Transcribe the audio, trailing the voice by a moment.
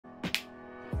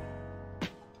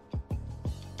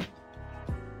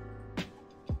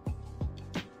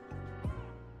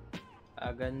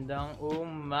Magandang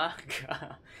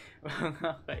umaga,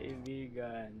 mga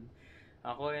kaibigan.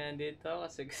 Ako ay nandito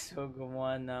kasi gusto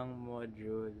gumawa ng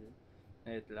module.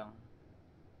 Wait lang.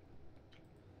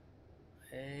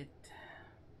 Wait.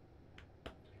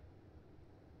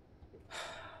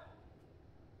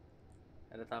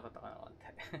 Natatakot ako ng konti.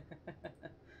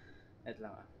 Wait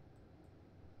lang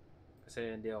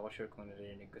Kasi hindi ako sure kung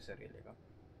narinig ko sarili ko.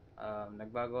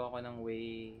 Nagbago ako ng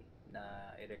way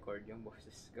na i-record yung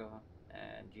boses ko.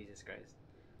 And Jesus Christ.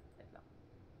 Wait lang.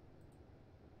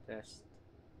 Test.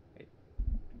 Wait.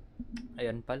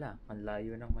 Ayan pala. Ang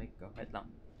layo ng mic ko. Wait lang.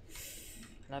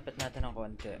 Lapit natin ng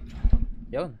konti.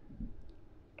 Yun.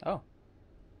 Oh.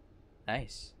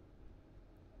 Nice.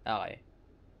 Okay.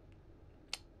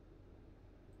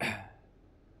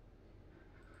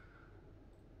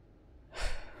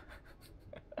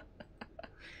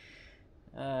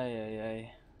 Ay.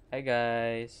 Hi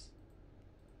guys.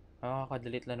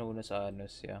 Kakadelete lang una sa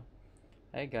anus, yeah.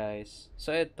 Hi guys.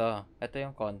 So ito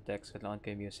yung context. Kailangan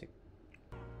ko yung music.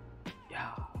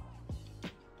 Yeah.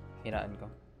 Hinaan ko.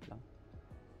 Lang.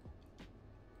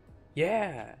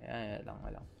 Yeah. Yan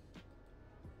lang.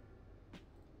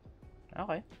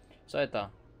 Okay. So ito.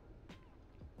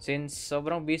 Since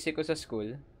sobrang busy ko sa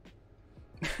school,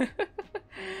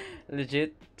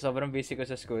 legit, sobrang busy ko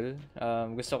sa school,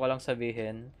 gusto ko lang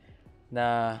sabihin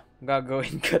na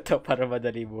gagawin ko to para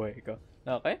madali buhay ko.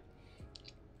 Okay?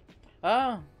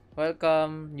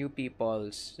 Welcome new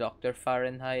peoples. Dr.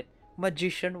 Fahrenheit,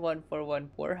 Magician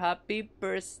 1414, happy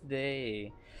birthday.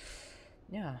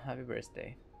 Yeah, happy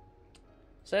birthday.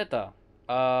 So ito,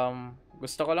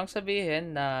 gusto ko lang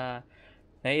sabihin na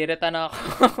naiirita na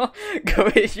ako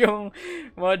gawin yung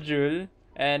module.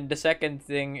 And the second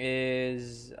thing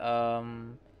is,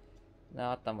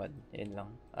 nakatamad. Yun lang.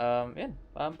 Yan.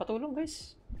 Patulong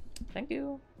guys. Thank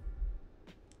you.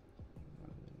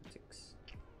 6.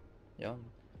 Yun.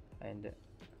 And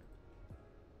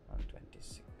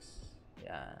 126.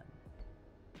 Yan.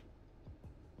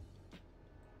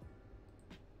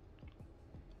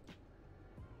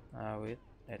 Wait.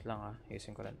 Wait lang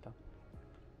Using ko lang to.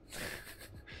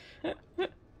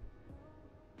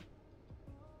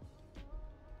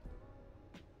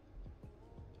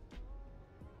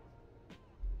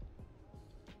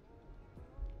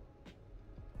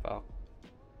 Fuck.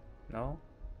 No?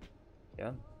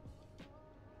 Yan.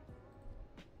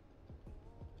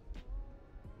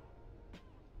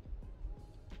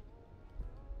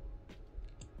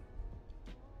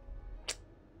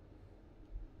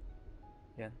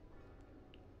 Yan.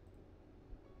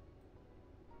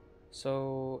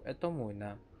 So, ito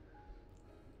muna.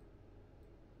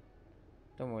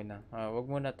 Wag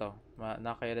muna to.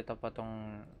 Nakairita pa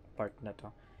tong part na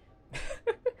to.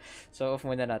 So, off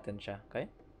muna natin siya. Okay?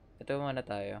 Ito muna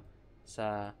tayo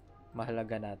sa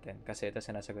mahalaga natin. Kasi ito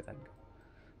sinasagutan ko.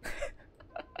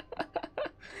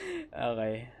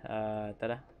 Okay.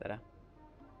 Tara.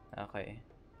 Okay.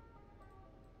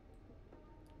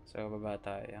 So, baba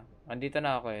tayo. Andito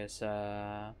na ako sa...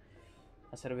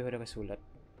 Nasarabi ko na kasulat.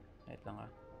 Wait lang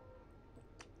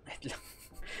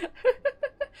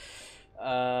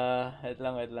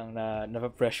Wait lang na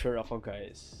napapressure ako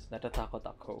guys. Natatakot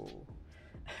ako.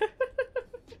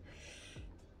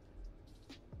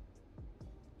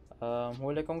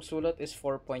 Huli kong sulat is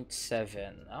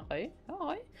 4.7. Okay.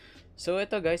 So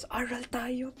ito guys, aral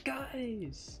tayo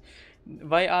guys.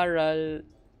 By aral,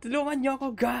 tulungan niyo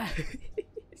ako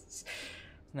guys.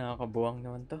 Nakakabuwang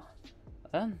naman to.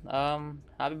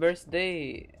 Happy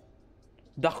birthday,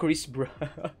 Doc Chris bro.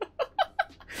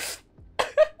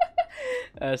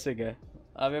 Sige.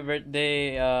 Happy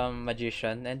birthday,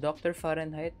 Magician and Dr.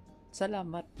 Fahrenheit.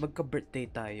 Salamat. Magka-birthday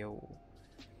tayo.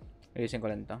 Ayusin ko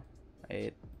lang to.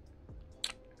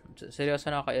 Seryoso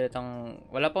na kailatang...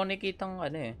 Wala pa akong nakitang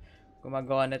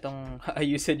gumagawa na itong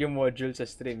ayusin yung module sa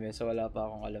stream So wala pa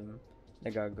akong alam na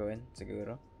gagawin.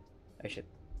 Siguro. Ay shit.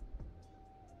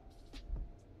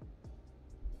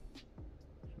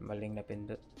 Maling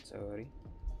napindot. Sorry.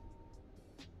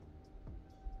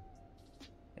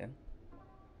 Yan.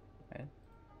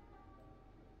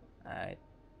 Alright.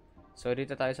 So,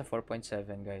 dito tayo sa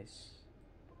 4.7, guys.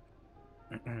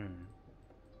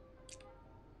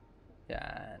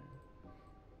 Yan.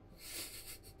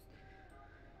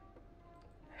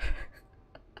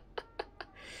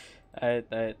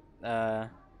 Alright.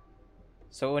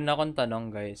 So, una kong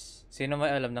tanong, guys. Sino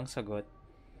may alam ng sagot?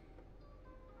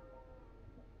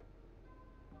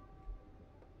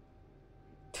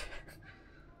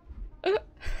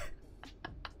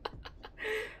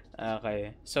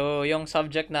 Okay. So, yung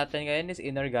subject natin ngayon is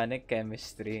Inorganic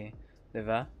Chemistry.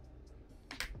 Diba?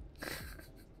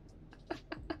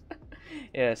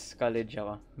 Yes, college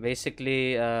ako.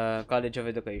 Basically, College of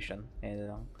Education.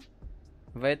 Ayun lang.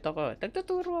 Invite ako.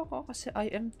 Tagtuturo ako kasi I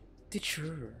am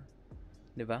teacher.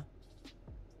 'Di ba?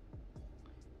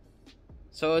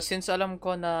 So, since alam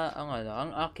ko na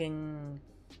ang aking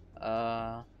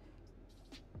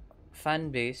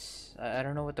fan base, I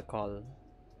don't know what to call.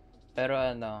 Pero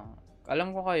alam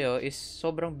ko kayo is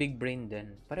sobrang big brain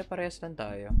din. Pare-parehas lang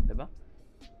tayo, 'di ba?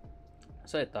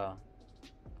 So ito,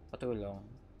 patulong.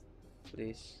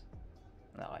 Please.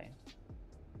 Okay.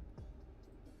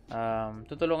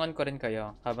 Tutulungan ko rin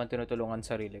kayo habang tinutulungan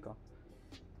sarili ko.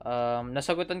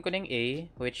 Nasagutan ko ng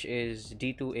A, which is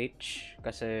D2H,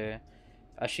 kasi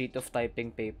a sheet of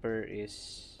typing paper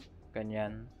is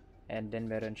ganyan. And then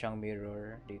meron siyang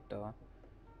mirror dito.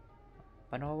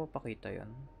 Paano ko mapakita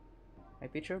yun?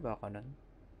 May picture ba ako nun?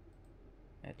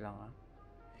 Wait lang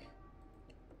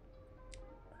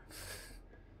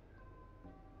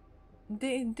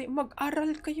Hindi.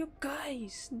 Mag-aral kayo,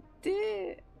 guys.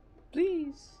 Hindi.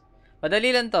 Please.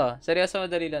 Madali lang to. Seryoso,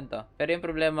 madali lang to. Pero yung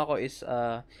problema ko is,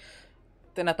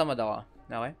 tinatamad ako.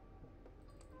 Okay?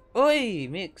 Uy!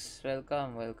 Mix!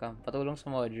 Welcome. Patulong sa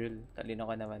module.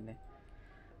 Talino ka naman eh.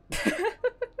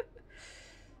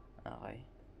 Okay.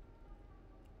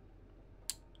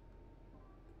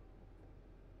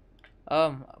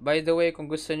 By the way,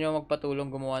 kung gusto nyo magpatulong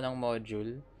gumawa ng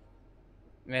module,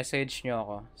 message nyo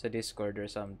ako sa Discord or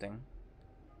something.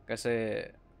 Kasi,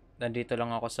 nandito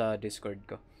lang ako sa Discord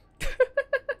ko.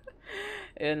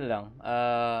 Yun lang.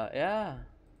 Yeah.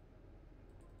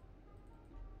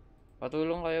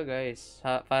 Patulong kayo, guys.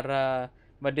 Para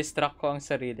ma-distract ko ang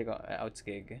sarili ko.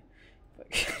 Outsgig.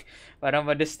 Para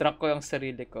ma-distract ko ang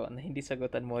sarili ko na hindi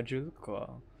sagutan module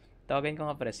ko. Tawagin ko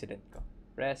nga president ko.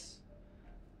 Pres.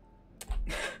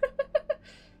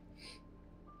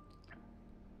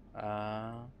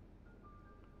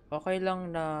 Okay lang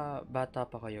na bata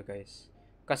pa kayo, guys.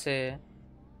 Kasi,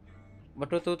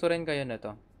 matututo rin kayo na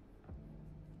to.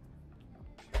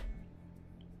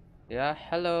 Yeah,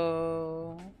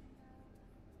 hello!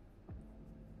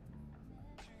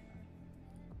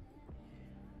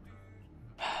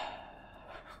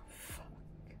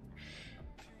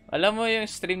 Alam mo yung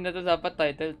stream na to dapat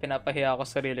title, pinapahiya ako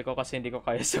sarili ko kasi hindi ko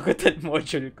kaya sagutan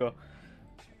module ko.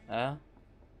 9.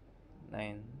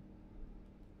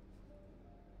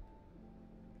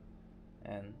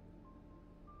 And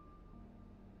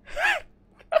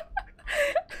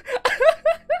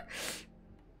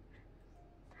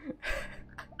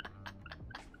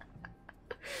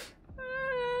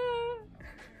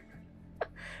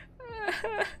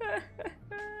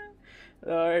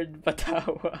Lord,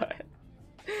 patawad.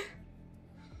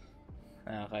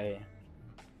 Okay.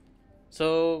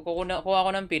 So, kuha ko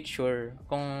ng picture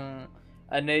kung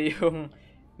ano yung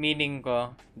meaning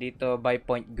ko dito by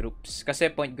point groups. Kasi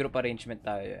point group arrangement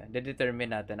tayo.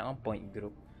 De-determine natin ang point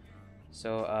group.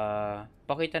 So,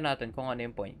 pakita natin kung ano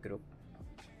yung point group.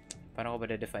 Paano ko ba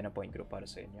de-define ang point group para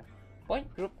sa inyo? Point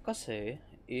group kasi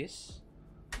is...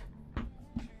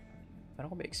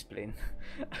 Paano ko ba explain?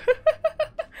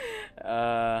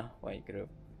 Point group.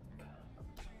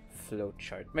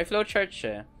 Flowchart. May flowchart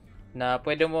siya na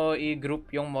pwede mo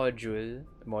i-group yung molecule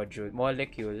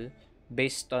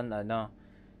based on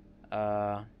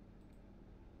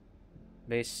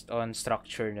based on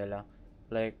structure nila.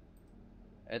 Like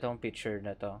itong picture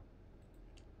na to.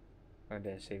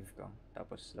 Pwede save ko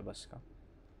tapos labas ko.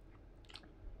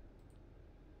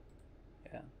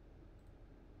 Yeah.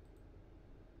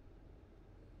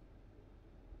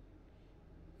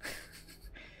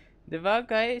 Diba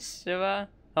guys? Diba?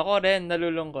 Ako rin,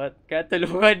 nalulungkot. Kaya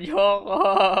tulungan niyo ako.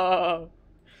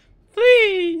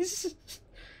 Please!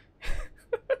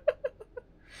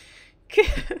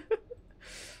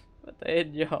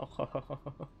 Patayin niyo ako.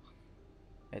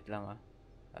 Wait lang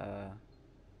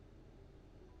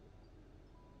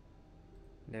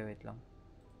Hindi, wait lang.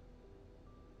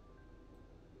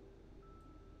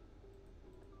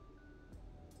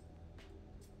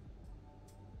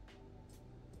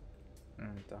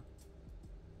 Ito.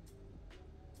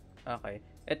 Okay.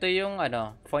 Ito yung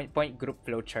point group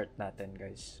flowchart natin,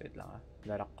 guys. Wait lang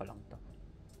Larak ko lang to.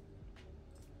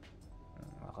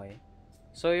 Okay.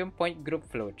 So, yung point group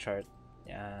flowchart.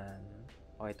 Yan.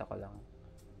 Pakita ko lang.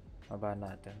 Baba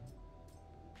natin.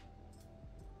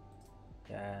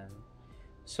 Yan.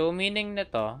 So, meaning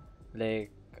nito,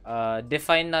 like,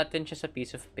 define natin siya sa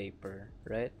piece of paper.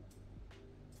 Right?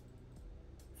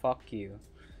 Fuck you.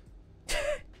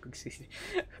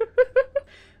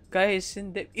 Guys,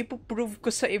 hindi. Ipoprove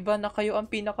ko sa iba na kayo ang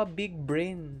pinaka big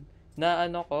brain na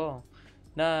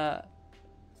na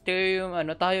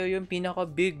tayo yung pinaka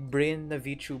big brain na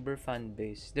VTuber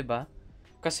fanbase, 'di ba?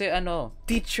 Kasi ano,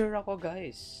 teacher ako,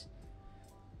 guys.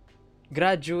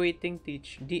 Graduating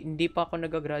teacher. Hindi pa ako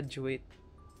nag-graduate.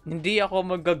 Hindi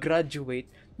ako mag-graduate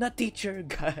na teacher,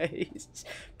 guys.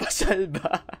 Pasal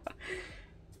ba?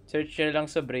 Search nyo lang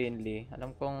sa Brainly.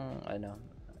 Alam kong, ano,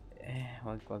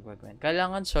 wag.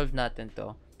 Kailangan solve natin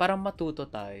to para matuto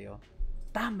tayo.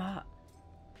 Tama.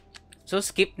 So,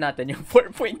 skip natin yung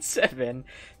 4.7.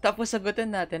 Tapos,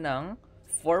 sagutin natin ang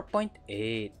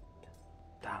 4.8.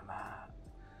 Tama.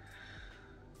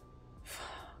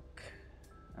 Fuck.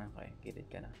 Okay, kilit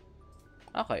ka na.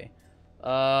 Okay.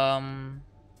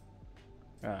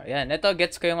 Yan. Ito,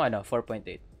 gets ko yung ano,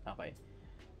 4.8. Okay.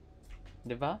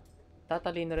 Diba?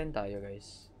 Tatalino rin tayo,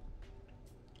 guys.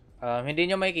 Hindi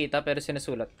nyo makikita, pero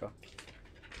sinusulat ko.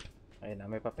 Ayun na,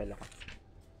 may papel ako.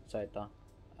 So, ito.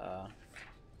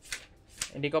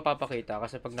 Hindi ko papakita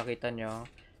kasi pag nakita nyo,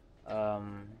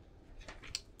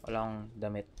 walang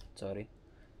damit. Sorry.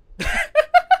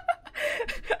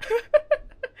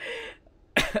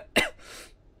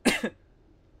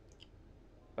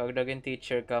 Pag naging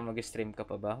teacher ka, mag-stream ka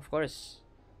pa ba? Of course.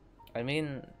 I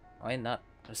mean, why not?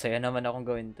 Masaya naman akong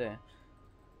gawin to eh.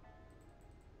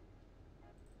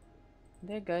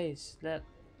 Hindi guys,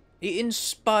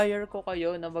 i-inspire ko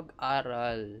kayo na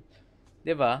mag-aral.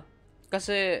 'Di ba?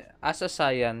 Kasi as a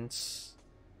science,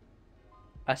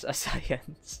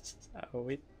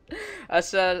 wait.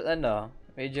 As a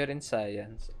major in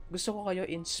science, gusto ko kayo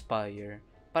inspire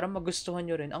para magustuhan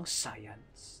nyo rin ang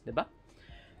science, 'di ba?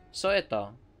 So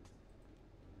ito.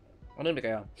 Ano ba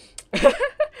kayo?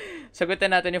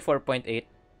 Sagutin natin yung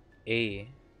 4.8A.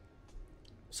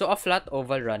 So a flat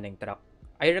oval running track.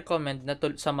 I recommend na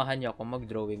samahan niyo ako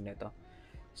mag-drawing nito.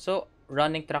 So,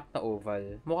 running track na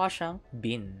oval. Mukha siyang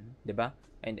bin, 'di ba?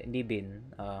 Hindi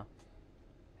bin,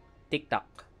 tic-tac.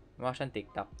 Mukha siyang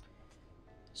tic-tac.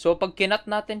 So, pag kinat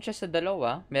natin siya sa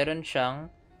dalawa, meron siyang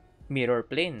mirror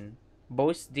plane.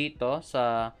 Both dito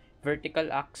sa vertical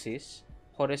axis,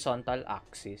 horizontal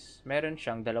axis. Meron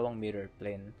siyang dalawang mirror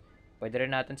plane. Pwede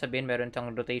rin natin sabihin meron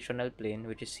siyang rotational plane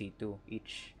which is C2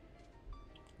 each.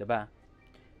 'Di ba?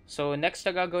 So, next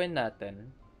na gagawin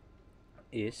natin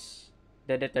is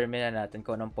dedetermine natin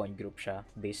kung anong point group siya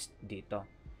based dito.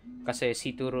 Kasi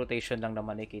C2 rotation lang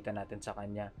naman nakikita natin sa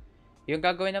kanya. Yung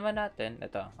gagawin naman natin,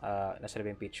 ito, nasa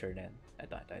yung picture na yun.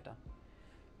 Ito.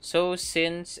 So,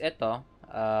 since ito,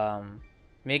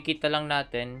 may kita lang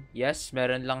natin, yes,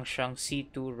 meron lang siyang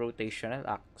C2 rotational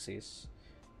axis.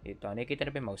 Ito, nakikita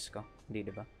na ba yung mouse ko? Hindi,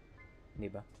 diba? Hindi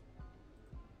ba?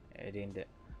 Hindi.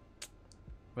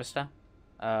 Basta,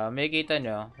 may kita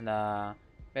nyo na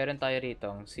meron tayo rito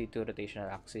ang C2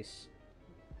 rotational axis.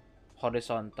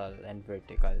 Horizontal and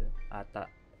vertical. Ata,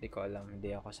 hindi ko alam.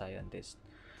 Hindi ako scientist.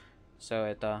 So,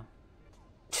 ito.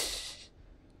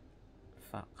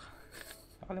 Fuck.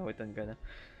 Nakalimutan ko na.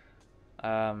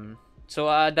 So,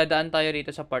 dadaan tayo rito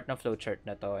sa part ng flowchart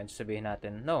na to and sabihin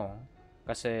natin, no.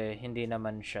 Kasi hindi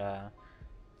naman siya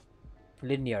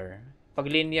linear. Pag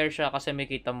linear siya, kasi may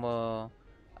kita mo,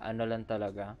 ano lang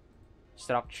talaga,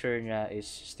 structure niya is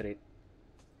straight.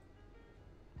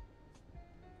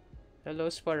 Hello,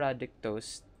 sporadic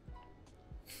toast.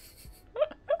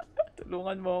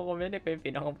 Tulungan mo ako, men. Ikaw yung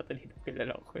pinakapatalino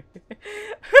kilala ko.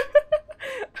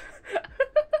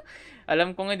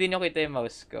 Alam kong hindi nyo kita yung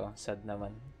mouse ko. Sad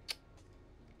naman.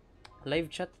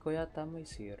 Live chat ko yata may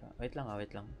sira. Wait lang.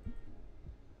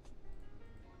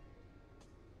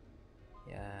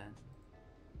 Yan.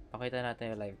 Pakita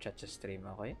natin yung live chat sa stream,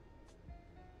 okay?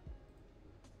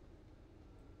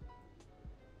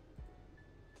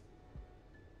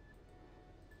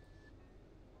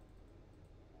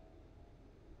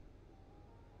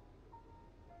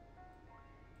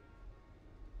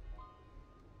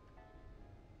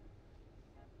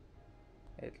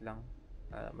 Wait lang.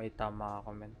 May tama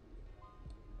ako, men.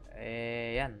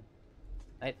 Yan.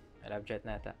 Ay, live chat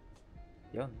na ata.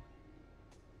 Yun.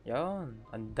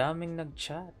 Ang daming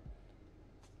nag-chat.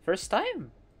 First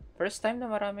time na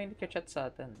maraming nag-chat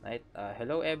sa atin. Right?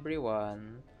 Hello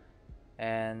everyone.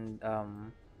 And,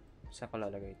 saan ko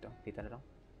lalagay ito? Dito na lang.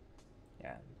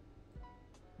 Yan.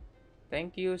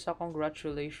 Thank you sa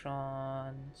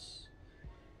congratulations.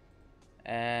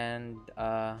 And,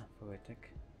 poetic.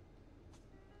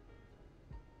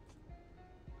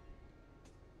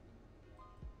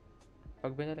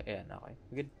 Pag binalik, ayan, okay.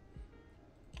 Good.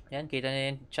 Yan, kita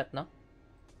na yung chat, no?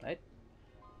 Right?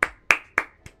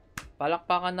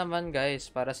 Palakpakan naman, guys,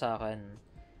 para sa akin.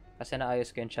 Kasi naayos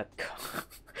ko yung chat ko.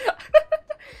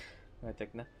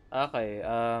 Matik na. Okay,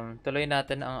 tuloy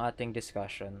natin ang ating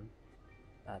discussion.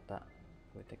 Ata.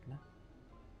 Matik na.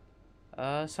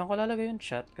 Saan ko lalagay yung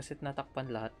chat? Kasi natakpan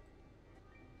lahat.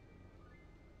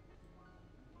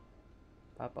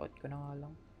 Papa-out ko na nga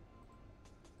lang.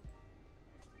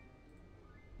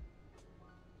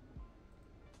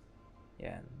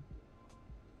 Yan.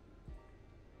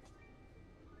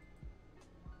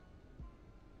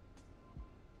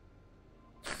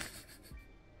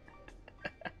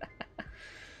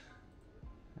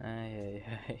 Ay.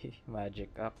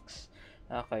 Magic axe.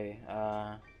 Okay.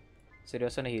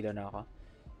 Seryoso, nahilo na ako.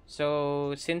 So,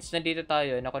 since nandito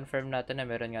tayo, na-confirm natin na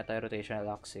meron nga tayo rotational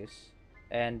axis.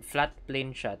 And flat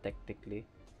plane siya, technically.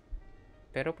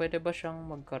 Pero pwede ba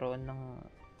siyang magkaroon ng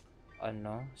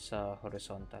sa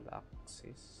horizontal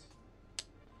axis?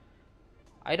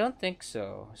 I don't think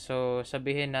so. So,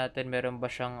 sabihin natin meron ba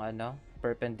siyang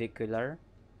perpendicular?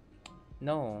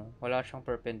 No, wala siyang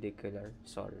perpendicular.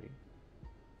 Sorry.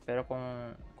 Pero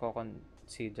kung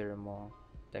consider mo,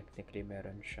 technically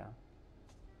meron siya.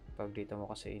 Pag dito mo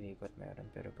kasi inikot,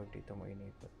 meron. Pero pag dito mo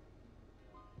inikot,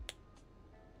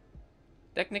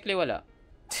 technically wala.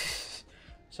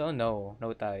 So, no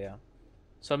tayo.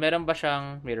 So, meron ba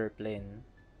siyang mirror plane?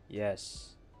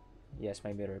 Yes. Yes,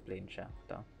 may mirror plane siya.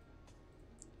 Ito.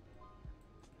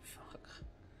 Fuck.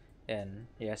 Yan.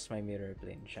 Yes, may mirror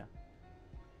plane siya.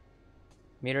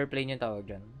 Mirror plane yung tawag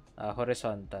dyan.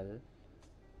 Horizontal.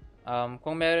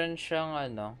 Kung meron siyang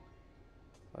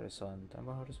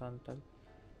horizontal.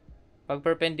 Pag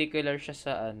perpendicular siya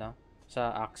sa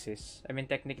axis. I mean,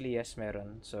 technically, yes,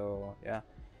 meron. So, yeah.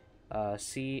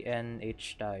 C and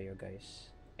H tayo, guys.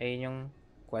 Ayun yung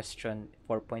question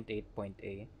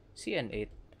 4.8.a. C and 8.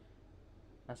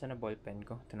 Nasaan na ballpen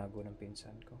ko? Tinago ng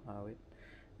pinsan ko. Wait.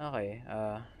 Okay.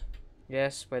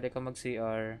 Yes, pwede ka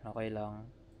mag-CR. Okay lang.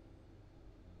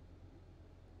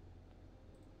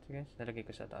 Sige, nalagay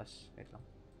ko sa taas. Wait lang.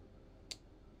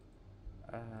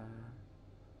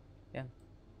 Yan.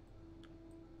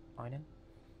 Okay na.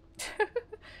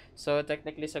 So,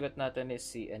 technically, sagot natin is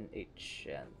C and H.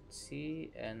 Yan. C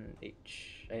and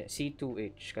H.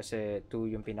 C2H. Kasi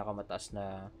 2 yung pinakamataas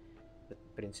na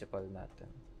principal natin.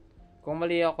 Kung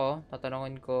mali ako,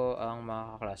 tatanungin ko ang mga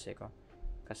kaklase ko.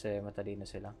 Kasi matalino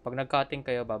sila. Pag nag-cutting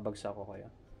kayo, babagsak ko kayo.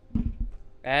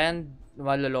 And,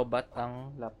 malolobat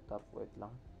ang laptop. Wait lang.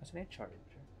 Kasi na yung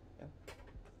charger. Yeah.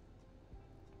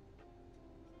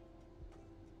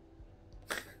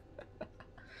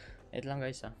 Wait lang,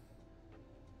 guys,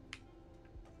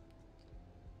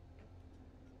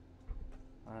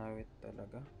 wait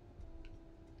talaga.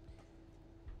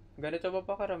 Ganito ba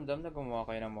pakaramdam na gumawa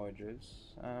kayo ng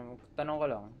modules? Tanong ko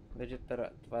lang. Legit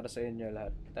para sa inyo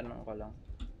lahat. Tanong ko lang.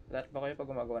 Lahat ba kayo pag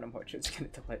gumagawa ng modules,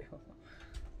 ganito kayo?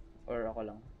 Or ako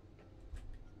lang?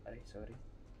 Ay, sorry.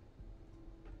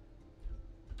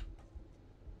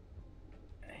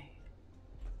 Ay.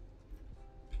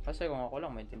 Kasi kung ako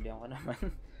lang, maintindihan ko naman.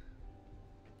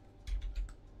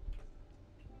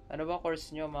 Ano ba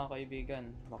course nyo, mga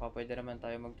kaibigan? Baka pwede naman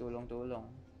tayo magtulong-tulong.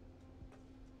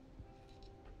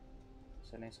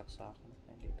 Saan na yung saksakan?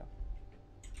 Ay, dito.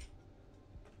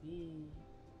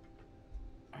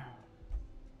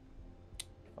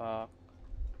 Fuck.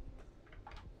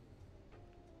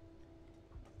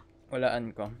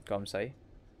 Walaan ko. Komsay.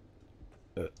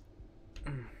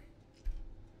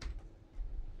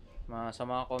 Sa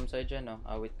mga komsay dyan,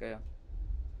 awit kayo.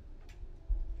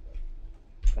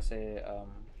 Kasi,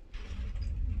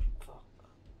 fuck.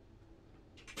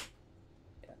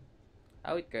 Yan.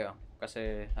 Awit kayo.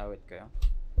 Kasi, awit kayo.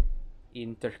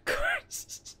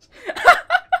 Intercourse.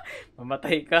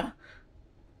 Mamatay ka.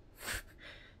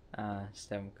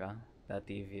 STEM ka.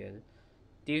 TVL.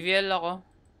 TVL ako.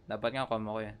 Dapat nga kom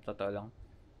ako Totoo lang.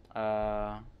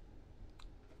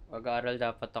 Mag-aaral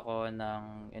dapat ako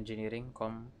ng engineering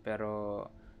pero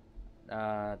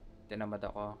tinamad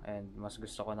ako and mas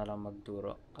gusto ko na lang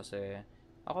magturo kasi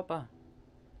ako pa.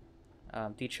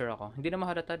 Teacher ako. Hindi na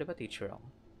mahalata, 'di ba? Teacher ako.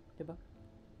 'Di ba?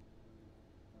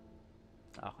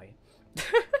 Okay.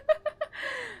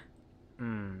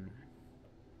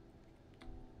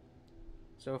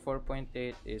 So 4.8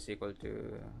 is equal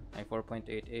to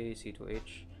 4.8a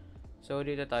C2H. So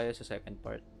dito tayo sa second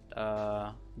part.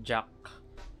 Jack.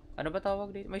 Ano ba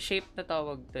tawag dito? May shape na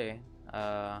tawag 'to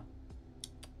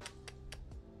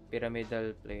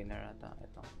pyramidal planar ata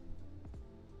ito.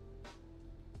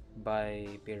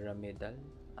 Bipyramidal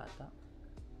ata.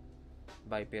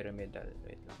 Bipyramidal.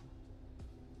 Wait lang.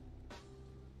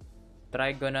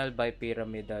 Trigonal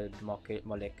bipyramidal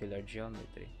molecular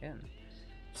geometry. Yan.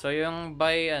 So yung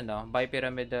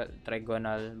bipyramidal,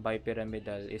 trigonal,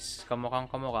 bipyramidal is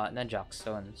kamukhang-kamukha na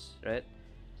jackstones, right?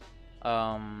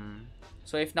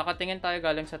 So if nakatingin tayo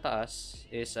galing sa taas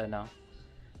is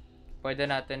pwede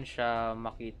natin siya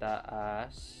makita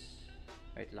as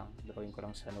wait lang, drawing ko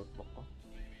lang sa notebook ko.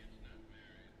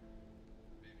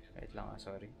 Wait lang,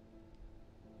 sorry.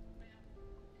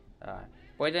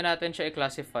 Pwede natin siya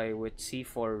i-classify with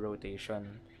C4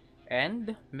 rotation.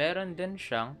 And meron din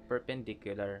siyang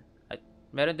perpendicular. At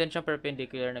meron din siyang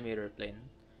perpendicular na mirror plane.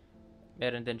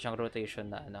 Meron din siyang rotation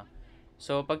na ano.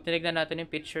 So, pag tinignan natin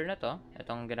yung picture na to,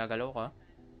 itong ginagalaw ko.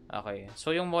 Okay. So,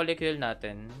 yung molecule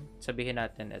natin, sabihin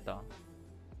natin ito.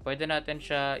 Pwede natin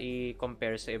siya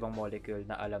i-compare sa ibang molecule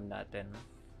na alam natin.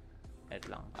 Wait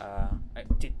lang.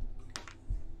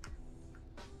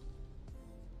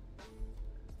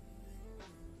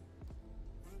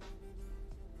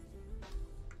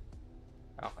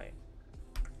 Okay.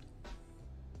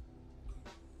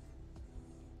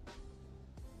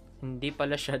 Hindi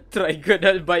pala siya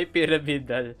trigonal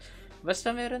bipyramidal. Basta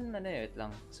meron wait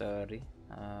lang. Sorry.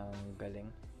 Galing.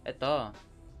 Ito.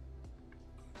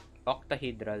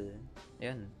 Octahedral.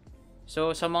 Yan.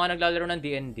 So, sa mga naglalaro ng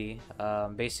D&D,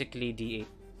 basically D8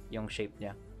 yung shape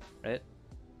niya. Right?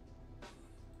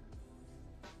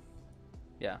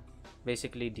 Yeah.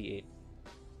 Basically D8.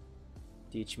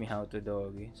 Teach me how to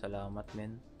doggy. Salamat,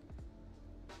 men.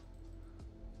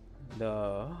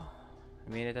 A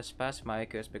minute has passed, my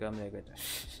IQ has become negative.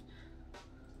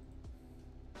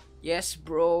 Yes,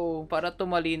 bro. Para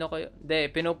tumalino kayo. Hindi,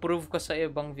 pinoprove ko sa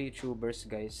ibang VTubers,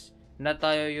 guys, na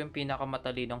tayo yung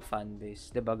pinakamatalinong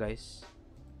fanbase. Diba, guys?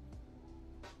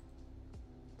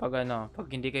 Pag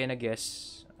hindi kayo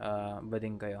nag-guess,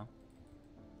 bading kayo.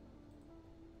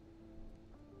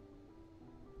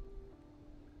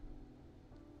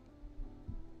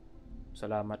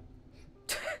 Salamat.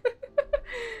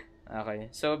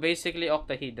 Okay. So, basically,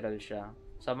 octahedral siya.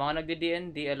 Sa mga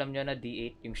nagdi-D&D, alam nyo na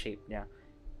D8 yung shape niya.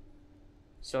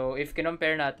 So, if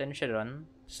kinompare natin siya ron,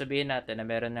 sabihin natin na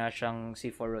meron na siyang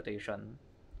C4 rotation.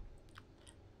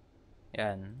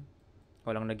 Yan.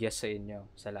 Walang nag-guess sa inyo.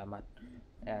 Salamat.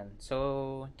 Yan.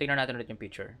 So, tingnan natin ulit yung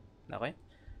picture. Okay?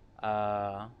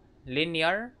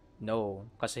 Linear?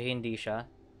 No. Kasi hindi siya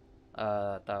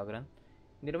tawag rin.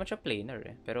 Hindi naman siya planar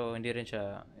eh. Pero hindi rin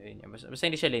siya basta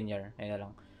hindi siya linear. Ayun na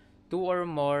lang. 2 or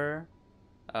more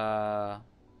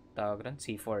tawag rin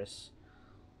C4s.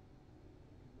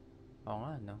 Oo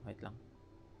nga, no? Wait lang.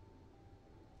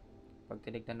 Pag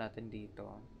tinignan natin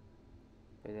dito,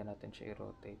 pwede natin siya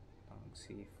i-rotate ng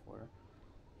C4.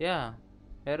 Yeah.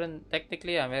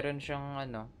 Technically, meron siyang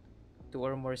 2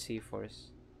 or more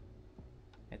C4s.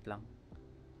 Wait lang.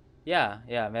 Yeah,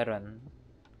 meron.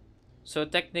 So,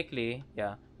 technically,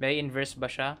 may inverse ba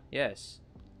siya? Yes.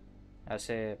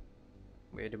 Kasi,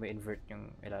 pwede may invert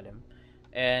yung ilalim.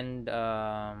 And,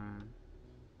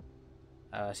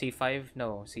 C5?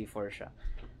 No, C4 siya.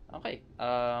 Okay.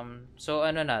 So,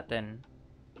 natin?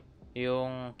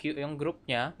 Yung group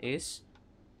niya is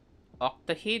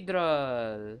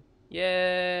octahedral.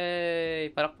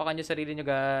 Yay! Palakpakan nyo sarili nyo,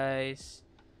 guys.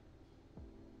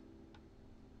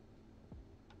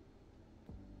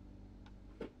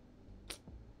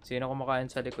 Sino kumakain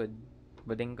sa likod?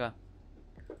 Bading ka.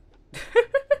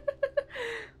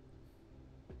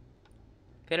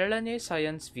 Kilala niyo yung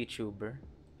science VTuber?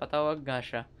 Patawag nga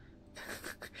siya.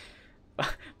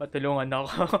 Patulungan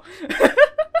ako.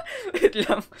 Wait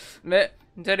lang.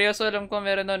 Seryoso, alam ko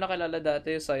meron na nakilala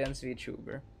dati yung science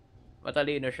VTuber.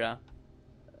 Matalino siya.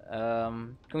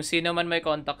 Kung sino man may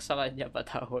contact sa kanya,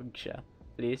 patawag siya.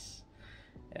 Please.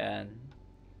 Yan.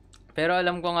 Pero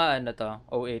alam ko nga to,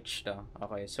 OH to.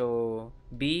 Okay, so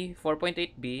B,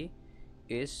 4.8B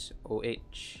is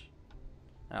OH.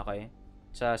 Okay.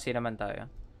 Sa C naman tayo.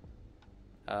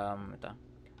 Ito.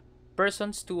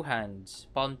 Person's 2 hands,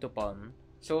 palm to palm.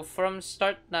 So from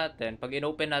start natin, pag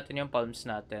inopen natin yung palms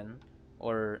natin,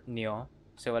 or nyo,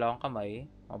 kasi wala akong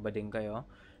kamay, mabading kayo.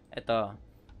 Ito.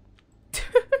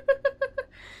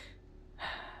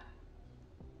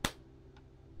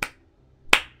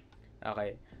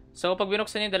 Okay. So, pag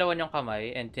binuksan yung dalawa nyong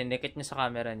kamay and tinikit nyo sa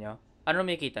camera nyo, ano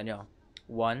makikita nyo?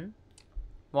 1,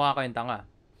 mukha kayong tanga.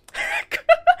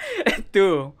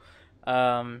 2,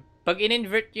 pag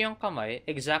in-invert nyo yung kamay,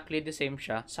 exactly the same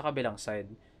siya sa kabilang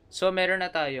side. So, meron na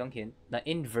tayong hint na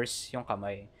inverse yung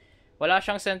kamay. Wala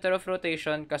siyang center of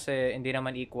rotation kasi hindi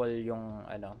naman equal yung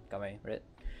kamay. Right?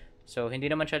 So, hindi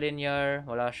naman siya linear,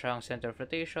 wala siyang center of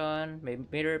rotation. May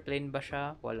mirror plane ba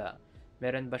siya? Wala.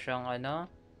 Meron ba siyang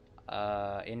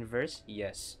inverse?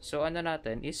 Yes. So,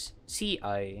 natin is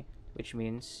CI, which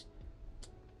means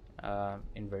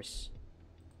inverse.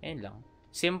 Ayun lang.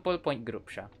 Simple point group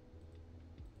siya.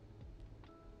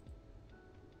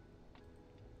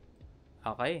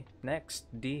 Okay. Next,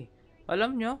 D.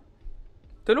 Alam nyo,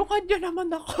 tulungan nyo naman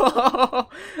ako.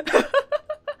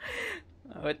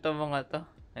 Ito mga to.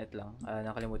 Wait lang.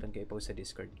 Nakalimutan ko i-post sa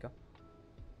Discord ko.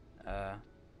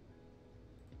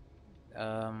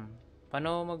 Paano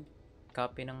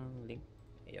mag-copy ng link?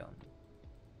 Ayun.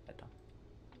 Ito.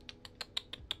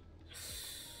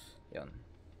 Ayun.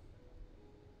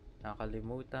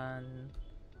 Nakalimutan.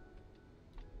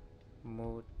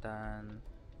 Mutan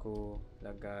ko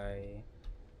lagay.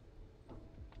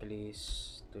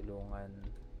 Please tulungan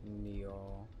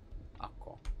niyo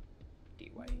ako.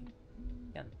 TY.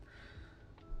 Yan.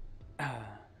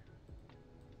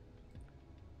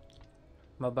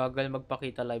 Mabagal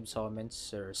magpakita live comments,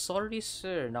 sir. Sorry,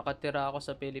 sir. Nakatira ako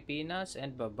sa Pilipinas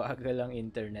and mabagal ang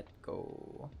internet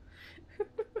ko.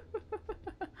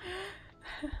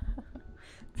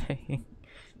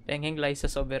 Pengeng Liza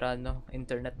Soberano.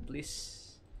 Internet, please.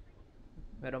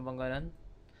 Meron bang ganun?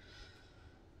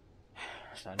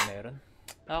 Saan meron?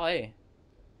 Okay.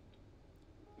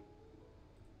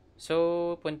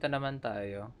 So, punta naman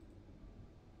tayo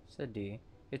sa D.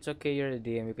 It's okay, you're a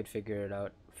DM. You could figure it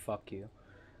out. Fuck you.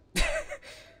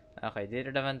 Okay, dito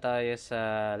naman tayo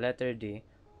sa letter D.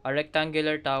 A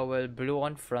rectangular towel, blue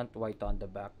on front, white on the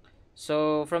back.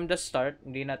 So, from the start,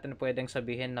 hindi natin pwedeng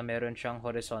sabihin na meron siyang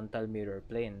horizontal mirror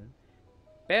plane.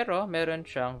 Pero, meron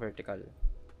siyang vertical.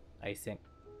 I think.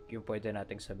 Yung pwede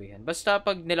nating sabihin. Basta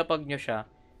pag nilapag nyo siya,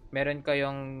 meron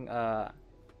kayong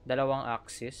dalawang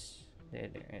axis.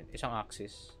 Isang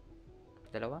axis.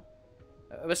 Dalawa?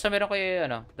 Basta meron kayo,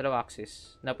 dalawang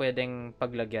axis na pwedeng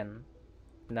paglagyan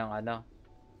ng,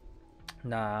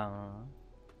 ng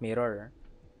mirror.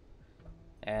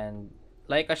 And,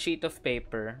 like a sheet of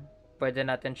paper, pwede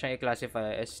natin siyang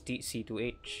i-classify as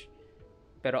C2H.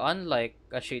 Pero unlike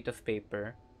a sheet of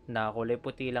paper, na kulay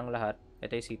puti lang lahat,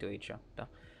 ito yung C2H. Ito.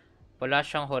 Wala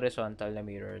siyang horizontal na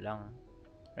mirror lang.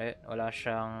 Right? Wala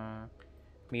siyang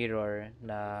mirror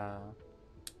na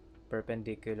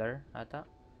perpendicular ata.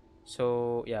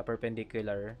 So, yeah,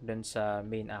 perpendicular dun sa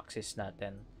main axis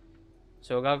natin.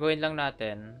 So, gagawin lang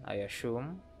natin, I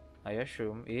assume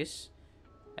is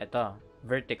eto,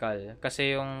 vertical.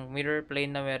 Kasi yung mirror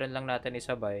plane na meron lang natin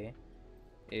isabay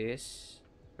is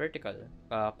vertical.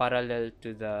 Parallel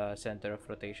to the center of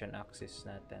rotation axis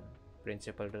natin.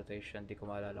 Principal rotation, di ko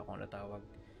maalala kung natawag.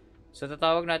 So,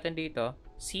 tatawag natin dito,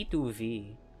 C2V.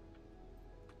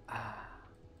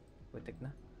 Butik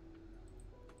na.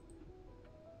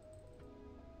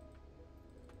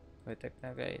 Butik na,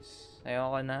 guys.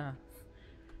 Ayoko na.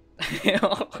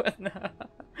 Ayoko na.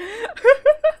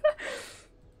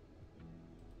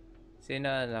 Sino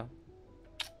alam?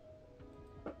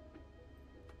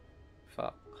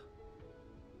 Fuck.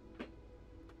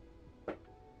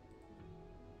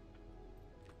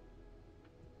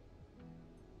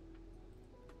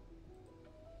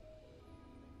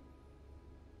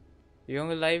 Yung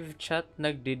live chat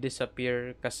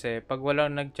nagdi-disappear kasi pag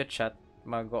walang nagchat-chat,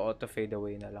 mag-auto fade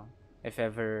away na lang. If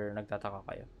ever nagtataka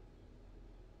kayo.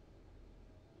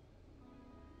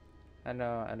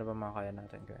 Ano ba mga kaya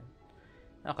natin gawin?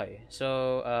 Okay, so,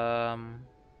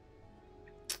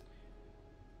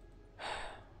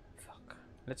 fuck.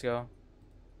 Let's go.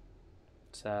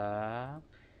 Sa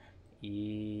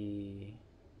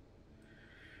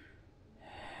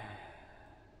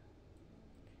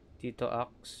dito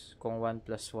ax kung 1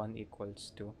 plus 1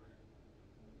 equals 2.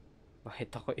 Bakit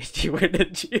ako itiwan na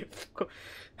GF ko?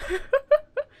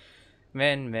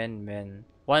 Men.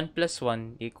 1 plus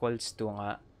 1 equals 2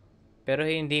 nga. Pero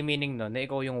hindi meaning no na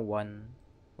ikaw yung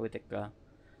 1. Putik ka.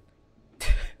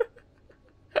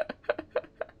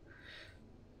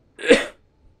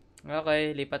 Okay,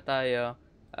 lipat tayo.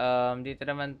 Dito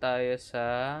naman tayo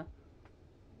sa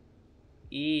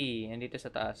E. Nandito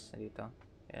sa taas. Dito.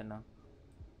 Ayan o.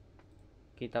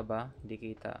 Kita ba? Hindi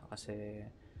kita kasi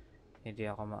hindi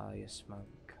ako maayos mag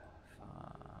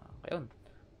ayun.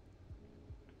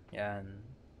 Yan.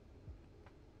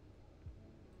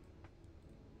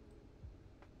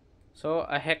 So,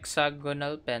 a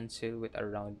hexagonal pencil with a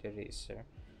round eraser.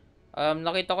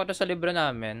 Nakita ko to sa libro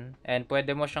namin and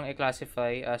pwede mo siyang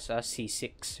i-classify as a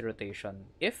C6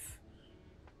 rotation. If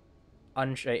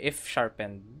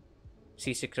sharpened,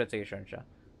 C6 rotation siya.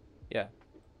 Yeah.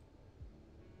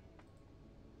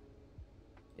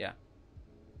 Yeah.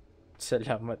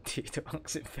 Salamat dito ang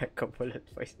impeccable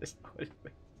advices always.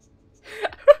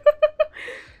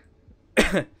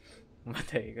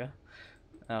 Matay ka?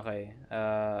 Okay.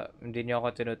 Hindi niyo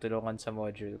ako tinutulungan sa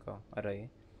module ko. Aray.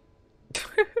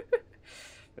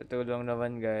 Patulong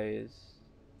naman, guys.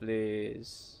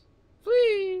 Please.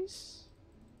 Please.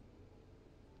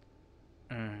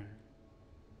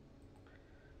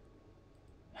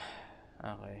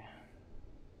 Okay.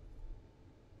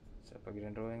 So,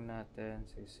 pag-drawing natin,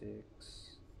 say 6,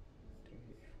 3,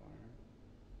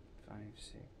 4, 5,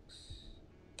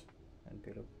 6. And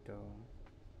below to.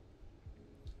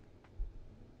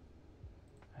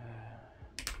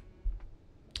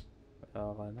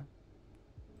 Baka na.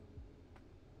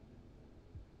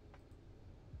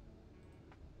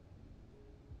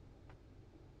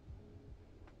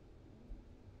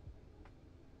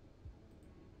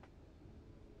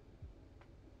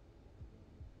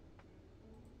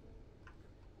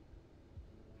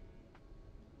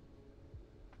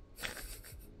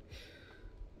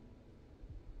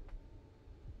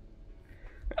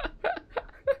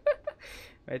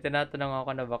 May tinatanong ako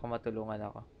na baka matulungan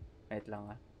ako. Wait lang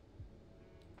ah.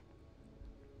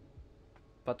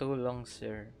 Patulong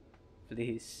sir.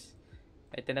 Please.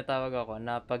 May tinatawag ako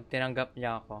na pag tinanggap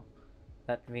niya ako,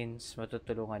 that means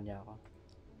matutulungan niya ako.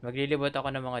 Maglilibot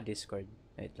ako ng mga Discord.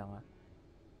 Wait lang ah.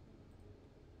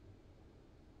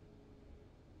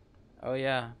 Oh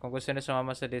yeah, kung gusto na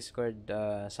sumama sa Discord,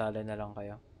 sali na lang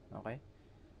kayo. Okay?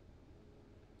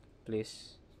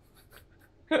 Please.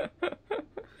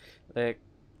 Like,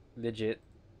 legit.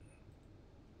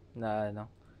 Na ano,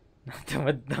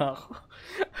 natamad na ako.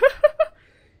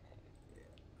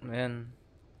 Man.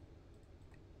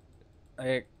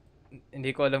 Like,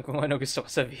 hindi ko alam kung ano gusto ko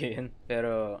sabihin.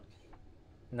 Pero,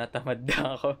 natamad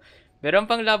na ako. Pero ang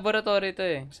pang laboratory to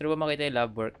eh. Gusto ba makita yung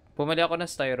lab work? Pumali ako ng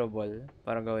styroball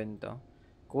para gawin to.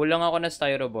 Kulang ako ng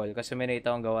styroball kasi may nakita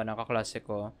akong gawa ng kaklase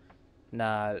ko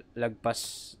na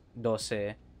lagpas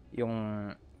 12 yung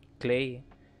clay.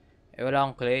 Eh wala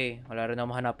akong clay. Wala rin ako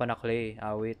mahanapan na clay.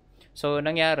 Awit. So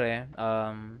nangyari,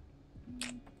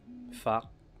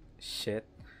 fuck, shit.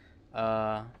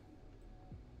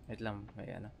 Wait lang,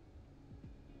 may ano.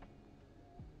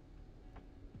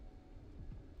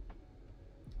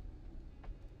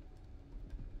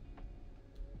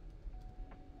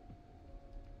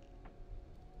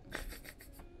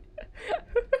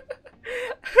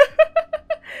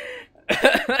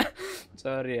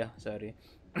 Sorry.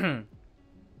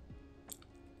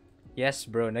 Yes,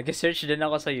 bro. Nag-search din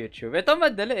ako sa YouTube. Ito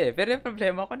madali eh. Pero yung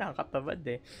problema ko nakakatamad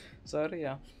eh. Sorry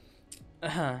ah.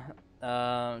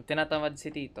 Tinatamad si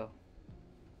Tito.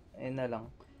 Ayun na lang.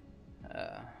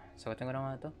 Sagutin ko na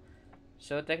nga to.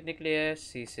 So, technically, yes,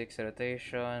 C6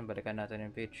 rotation. Balikan natin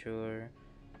yung picture.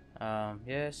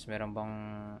 Yes, meron bang,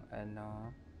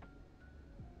 ano,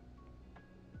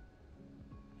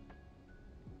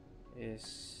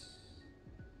 is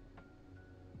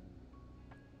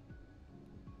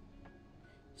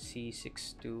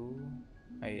C62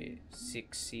 ay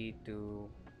 6C2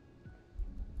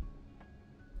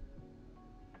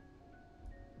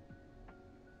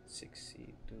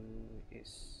 6C2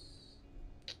 is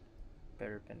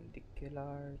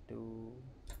perpendicular to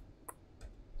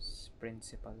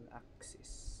principal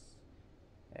axis.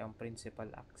 Ang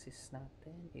principal axis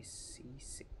natin is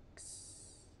C6.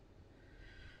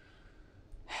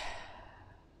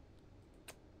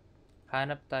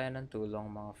 Hanap tayo ng tulong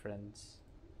mga friends.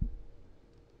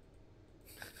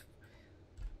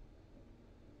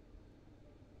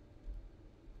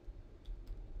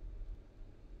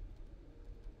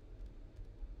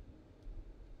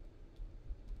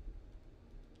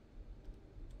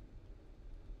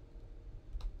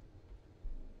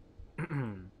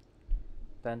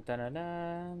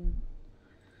 Tantananan.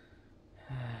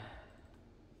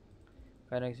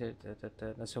 Kaya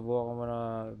nasubukan ko muna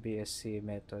BSc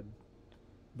method.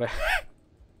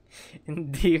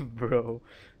 Hindi bro.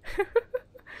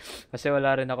 Kasi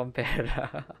wala rin akong pera.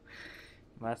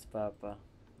 Mas papa.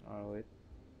 Oh, wait.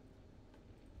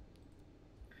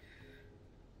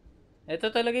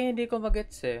 Ito talaga hindi ko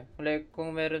magets eh. Like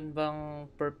kung meron bang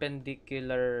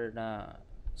perpendicular na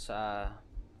sa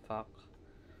fuck.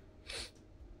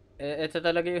 Ito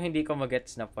talaga yung hindi ko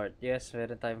magets na part. Yes,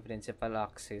 meron tayong principal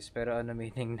axis. Pero ano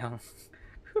meaning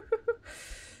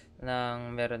ng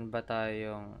meron ba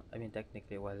tayong, I mean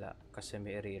technically wala. Kasi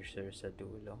may eraser sa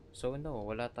dulo. So no,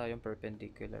 wala tayong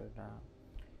perpendicular na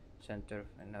center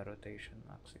na rotation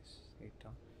axis.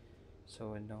 Dito.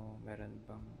 So no, meron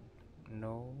bang,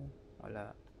 no,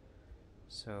 wala.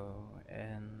 So,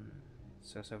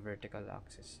 so sa vertical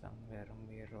axis lang merong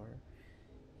mirror.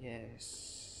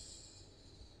 Yes.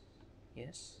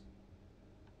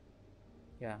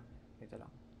 Yeah, dito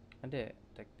lang. Hindi,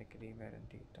 technically meron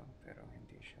dito pero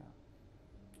hindi siya.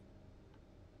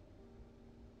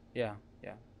 Yeah,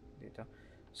 dito.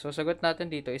 So sagot natin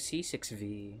dito is C6V.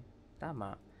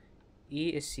 Tama.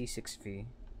 E is C6V.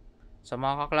 Sa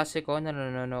mga kaklase ko na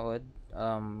nanonood,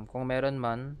 kung meron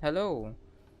man, hello.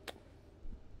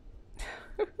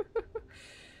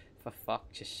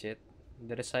 Fuck shit.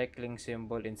 The recycling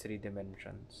symbol in 3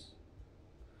 dimensions.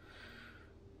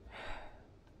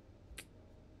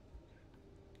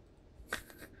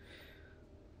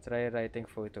 Try writing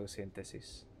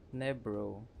photosynthesis.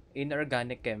 Bro.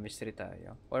 Inorganic chemistry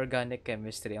tayo. Organic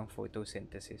chemistry ang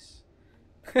photosynthesis.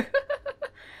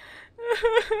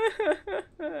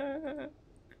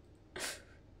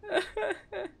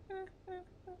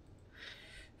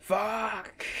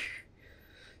 Fuck!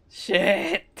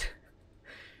 Shit!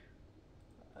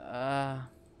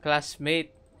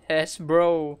 Classmate. Yes,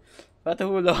 bro.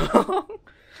 Patulong.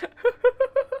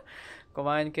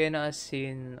 Kumain kayo ng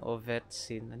asin o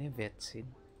vetsin. Ano yung vetsin?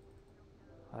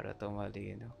 Para to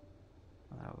malino.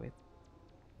 Wait.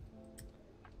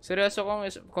 Seryoso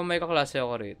kung may kaklase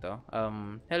ako rito.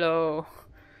 Hello.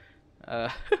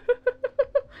 Uh,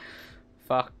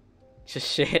 fuck.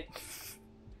 Shit.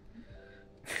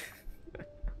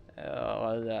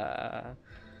 Wala.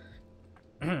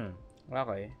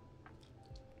 Okay.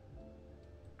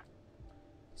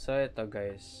 So, ito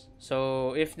guys.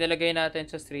 So, if nilagay natin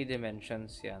sa 3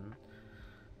 dimensions yan,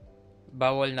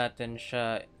 bawal natin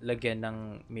siya lagyan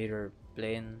ng mirror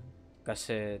plane.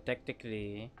 Kasi,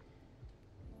 technically,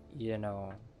 you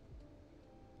know,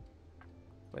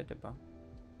 pwede ba?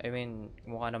 I mean,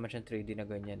 mukha naman siyang 3D na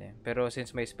ganyan eh. Pero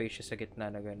since may space siya sa gitna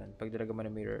na ganun, pag nilagay mo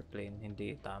ng mirror plane,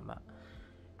 hindi tama.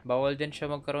 Bawal din siya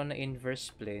magkaroon ng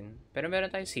inverse plane. Pero meron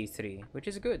tayong C3, which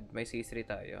is good. May C3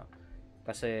 tayo.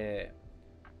 Kasi,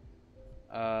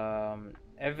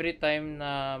 every time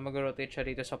na mag-rotate siya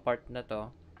dito sa part na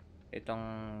to, itong,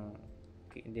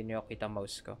 hindi nyo kita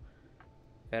mouse ko.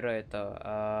 Pero ito,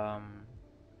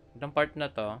 itong part na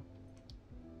to,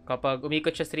 kapag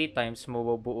umikot siya 3 times,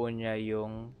 mabubuo niya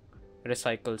yung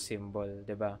recycle symbol,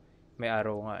 'di ba? May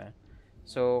arrow nga eh.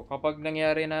 So, kapag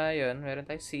nangyari na 'yon, meron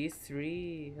tayong C3.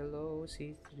 Hello,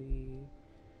 C3.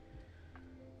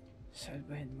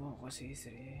 Salbahin mo ako, C3.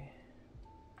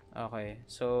 Okay.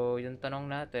 So, yung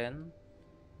tanong natin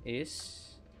is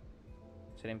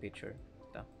saan yung picture?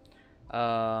 Ito.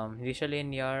 Hindi siya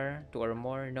linear, 2 or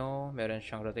more, no. Meron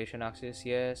siyang rotation axis,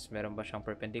 yes. Meron ba siyang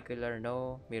perpendicular,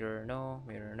 no. Mirror, no.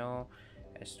 Mirror, no.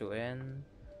 S to N.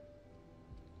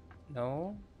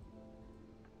 No.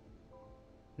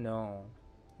 No.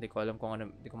 Hindi ko alam kung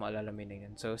ano, hindi ko maalala meaning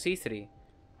yan. So, C3.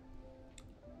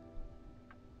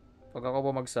 Pag ako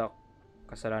bumagsak,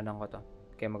 kasalanan ko to.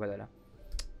 Kaya magalala.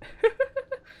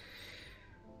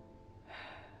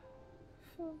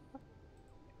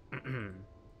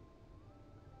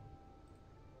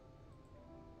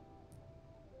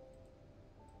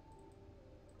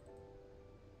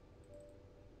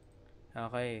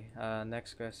 Okay,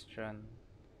 next question.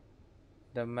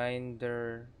 The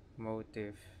minder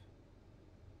motive.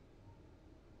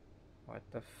 What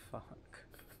the fuck?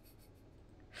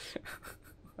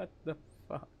 What the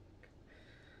fuck?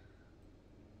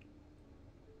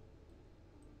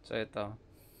 So, ito.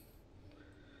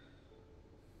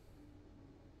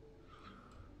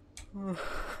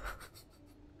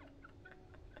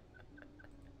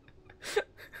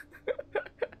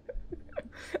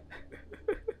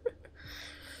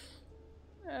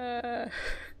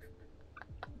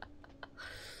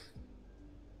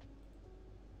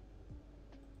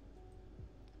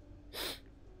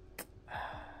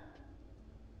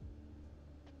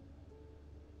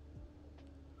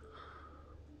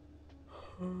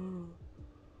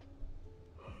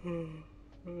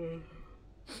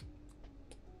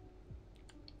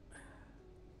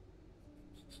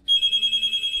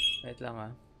 Wait lang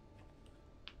ah.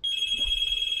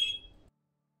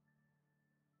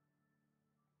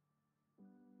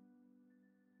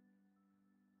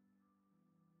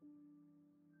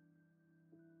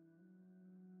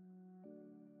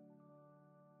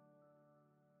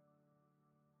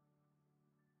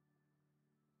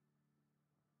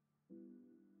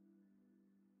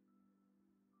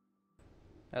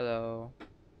 Hello.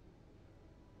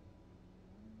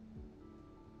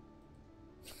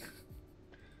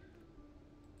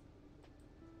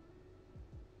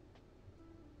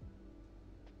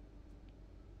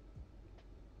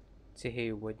 Si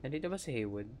Haywood. Nandito ba si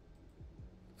Haywood?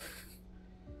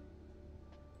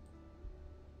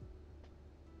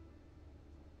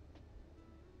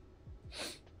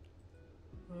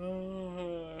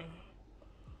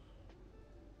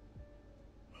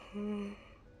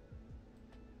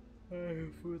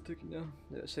 Ay, putik na.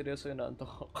 Seryoso yun,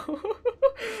 naantok ako.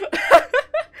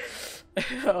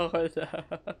 Okay na.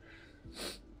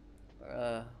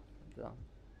 Lang.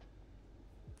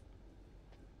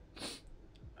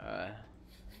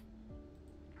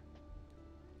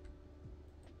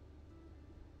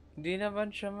 Hindi naman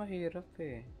siya mahirap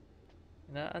eh.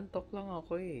 Inaantok lang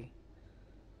ako eh.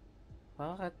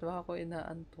 Bakit ba ako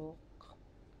inaantok?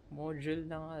 Module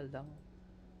na nga lang.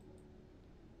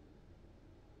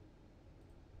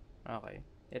 Okay.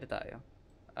 Ito tayo.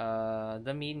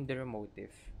 The minder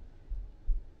motive.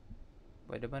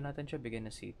 Pwede ba natin siya bigyan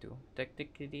na C2?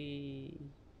 Technically,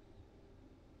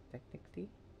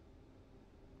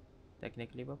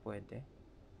 Technically ba pwede?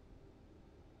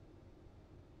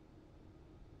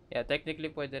 Yeah,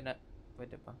 technically pwede na.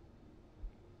 Pwede pa.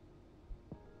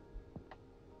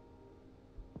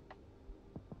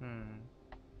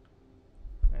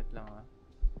 Wait lang ah.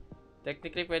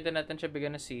 Technically pwede natin siya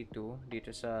bigyan ng C2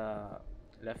 dito sa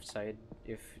left side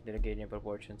if nilagay niya yung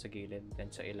proportion sa gilid then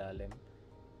sa ilalim.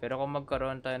 Pero kung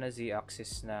magkaroon tayo ng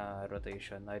z-axis na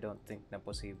rotation, I don't think na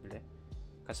posible.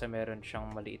 Kasi meron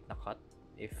siyang maliit na cut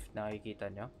if nakikita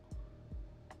nyo.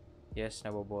 Yes,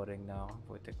 naboboring na ako.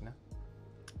 Putik na.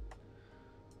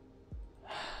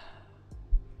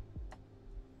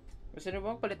 Gusto nyo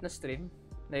bang palit na stream?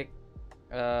 Like,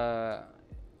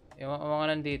 yung mga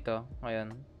nandito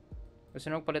ngayon, gusto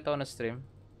nyo palit ako na stream?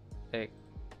 Like,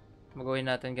 magawin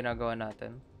natin ginagawa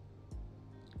natin.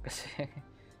 Kasi,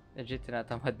 legit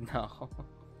tinatamad na ako.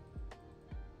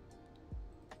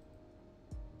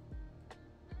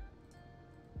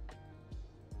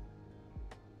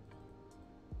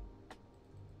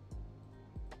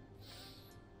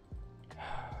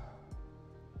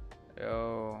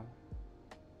 Yo.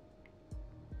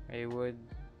 I would...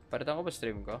 Palitan ko ba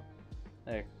stream ko?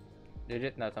 Like,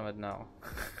 legit natamad na ako.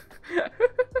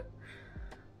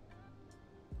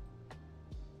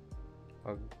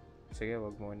 Sige,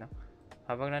 wag muna.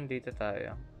 Habang nandito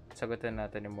tayo, sagutin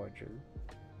natin yung module.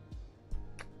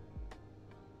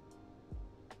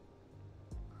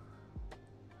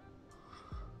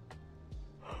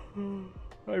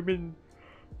 I mean,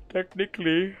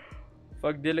 technically,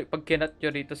 pag kinat nyo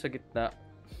rito sa gitna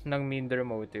ng mean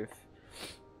motive,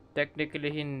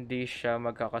 technically hindi siya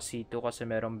magkakasito kasi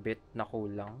merong bit na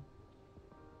kulang.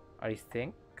 I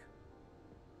think.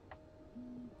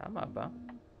 Tama ba?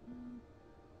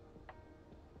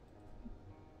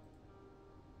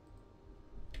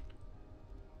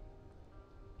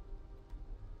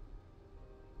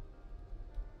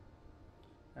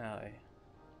 Okay.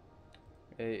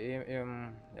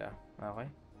 Yeah, okay.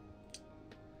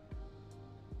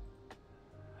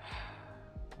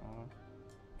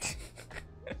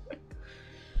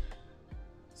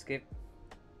 Skip.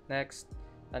 Next,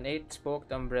 an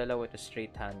 8-spoked umbrella with a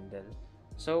straight handle.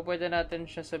 So, pwede natin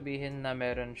siya sabihin na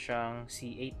meron siyang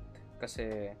C8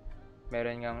 kasi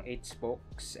meron ngang 8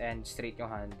 spokes and straight yung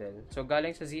handle. So,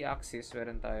 galing sa z-axis,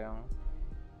 meron tayong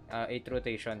 8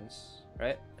 rotations,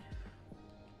 right?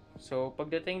 So,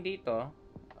 pagdating dito,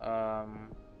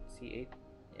 C8,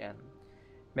 yan.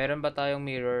 Meron ba tayong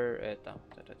mirror? Ito.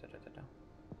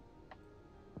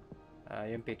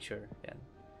 Yung picture, yan.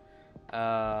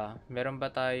 Meron ba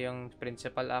tayong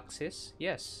principal axis?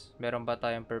 Yes. Meron ba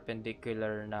tayong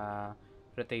perpendicular na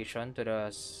rotation to the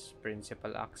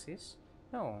principal axis?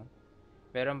 No.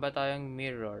 Meron ba tayong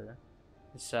mirror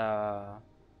sa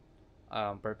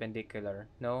perpendicular?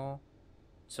 No.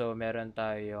 So, meron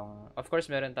tayong, of course,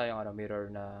 meron tayong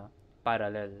mirror na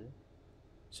parallel.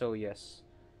 So, yes.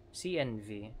 C and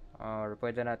V. Or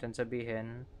pwede natin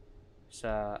sabihin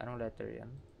sa, anong letter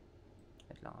yan?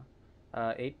 Wait lang.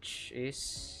 H is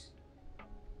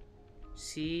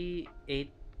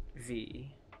C8V.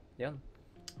 Yan.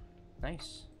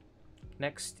 Nice.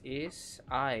 Next is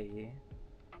I.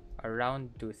 A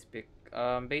round toothpick.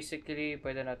 Basically,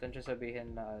 pwede natin siya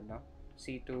sabihin na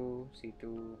C2,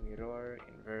 mirror,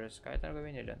 inverse, kahit ano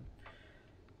gawin nyo dyan.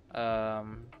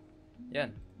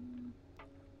 Yan.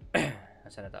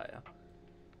 Nasaan na tayo?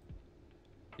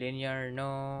 Linear,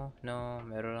 no.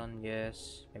 Meron,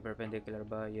 yes. May perpendicular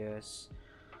ba? Yes.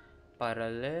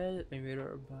 Parallel, may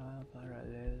mirror ba?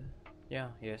 Parallel.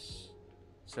 Yeah, yes.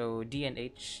 So, D and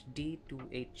H.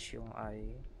 D2H yung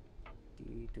I.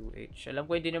 D2H. Alam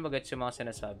ko hindi na mag-gets yung mga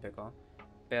sinasabi ko.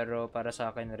 Pero para sa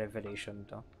akin, revelation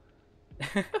to.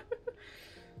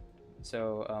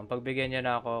 So, pagbigyan niya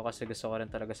na ako kasi gusto ko rin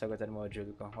talaga sagutan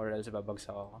module ko or else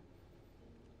babagsak ako.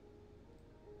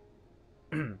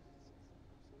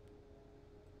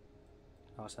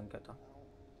 Saan ka to?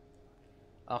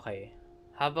 Okay.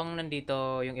 Habang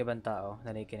nandito yung ibang tao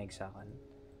na nakikinig sa akin,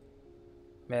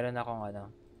 meron akong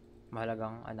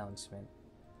mahalagang announcement.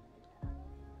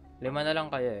 5 na lang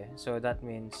kayo eh. So, that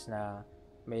means na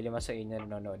may 5 sa inyo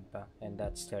nanonood pa. And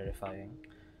that's terrifying.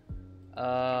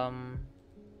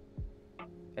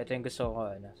 Ito yung gusto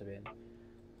ko sabihin.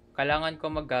 Kailangan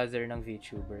ko mag-gather ng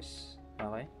VTubers.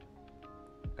 Okay?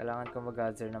 Kailangan ko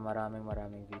mag-gather ng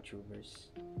maraming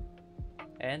VTubers.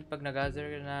 And pag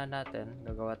nag-gather na natin,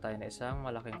 gagawa tayo ng isang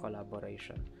malaking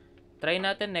collaboration. Try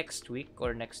natin next week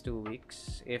or next 2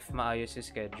 weeks if maayos yung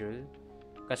schedule.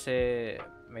 Kasi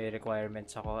may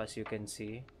requirements ako as you can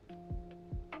see.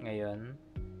 Ngayon.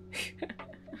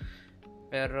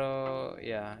 Pero,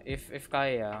 yeah. If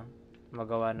kaya,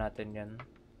 magawa natin yan.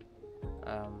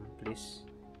 Please.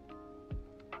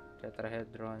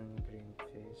 Tetrahedron, green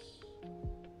face.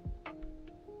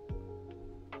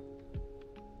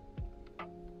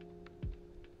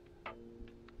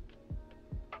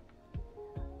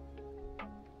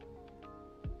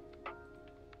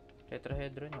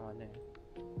 Tetrahedron yung ano eh.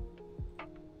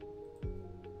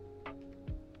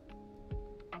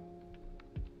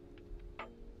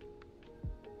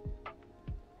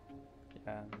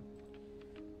 Yan.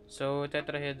 So,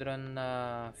 tetrahedron na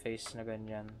face na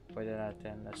ganyan, pwede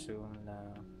natin assume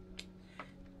na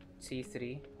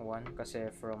C3, 1,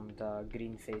 kasi from the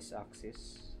green face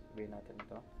axis, sabihin natin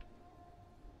to.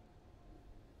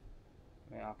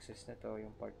 May axis na to,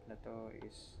 yung part na to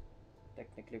is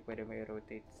technically pwede mo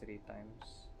i-rotate 3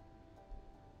 times.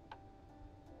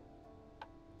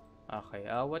 Okay,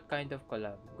 what kind of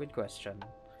collab? Good question.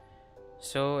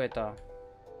 So, ito.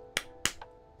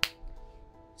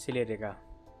 Si Lyrica.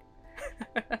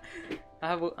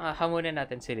 Hamunin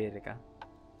natin si Lyrica.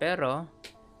 Pero,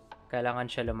 kailangan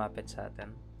siya lumapit sa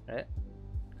atin. Right?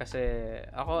 Kasi,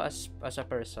 ako as a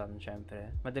person, syempre,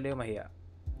 madali yung mahiya.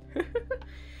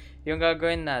 Yung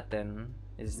gagawin natin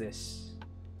is this.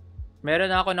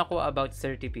 Meron ako nakuha about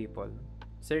 30 people.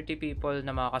 30 people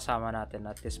na makakasama natin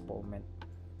at this moment.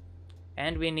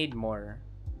 And we need more.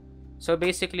 So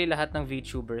basically, lahat ng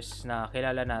VTubers na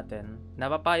kilala natin, na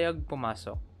papayag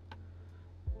pumasok,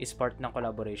 is part ng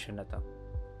collaboration na to.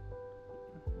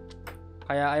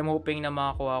 Kaya I'm hoping na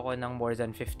makakuha ko ng more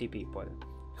than 50 people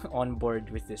on board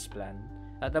with this plan.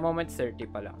 At the moment, 30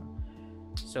 pa lang.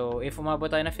 So if umabot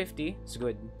tayo na 50, it's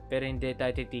good. Pero hindi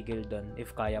tayo titigil doon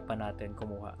if kaya pa natin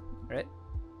kumuha. Right?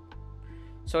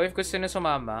 So if gusto nyo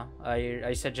sumama,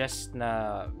 I suggest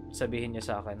na sabihin nyo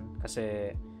sa akin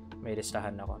kasi may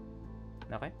listahan ako.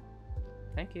 Okay?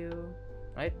 Thank you.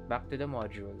 Alright, back to the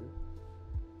module.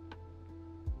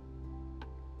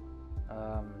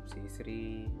 C3.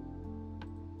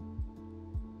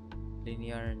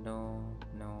 Linear, no.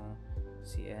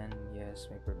 CN,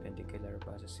 yes. May perpendicular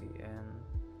pa sa CN.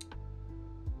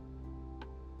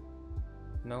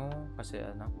 No, kasi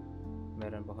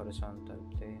meron ba horizontal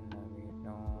plane?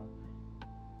 No.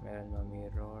 Meron ba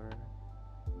mirror?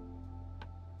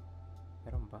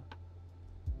 Meron ba?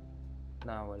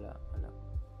 Wala.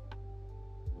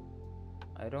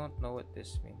 I don't know what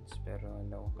this means, pero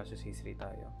no, kasi C3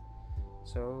 tayo.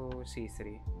 So,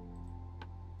 C3.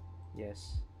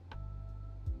 Yes.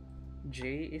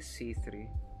 J is C3.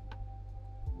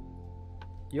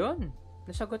 Yun!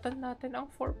 Nasagutan natin ang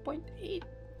 4.8.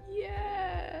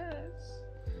 Yes!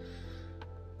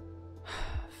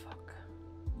 Fuck.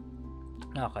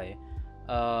 Okay.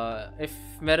 If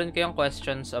meron kayong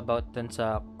questions about dun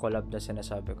sa collab na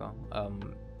sinasabi ko,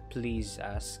 please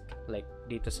ask, like,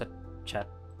 dito sa chat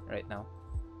right now.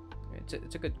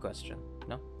 It's a good question,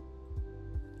 no?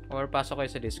 Or pasok kayo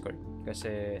sa Discord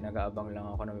kasi nag-aabang lang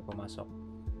ako na may pumasok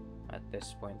at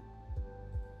this point.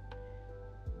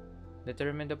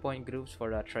 Determine the point groups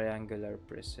for a triangular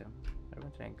prism. Ano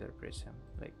ba triangular prism?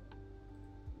 Like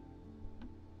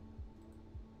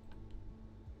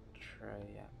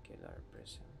triangular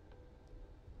prism.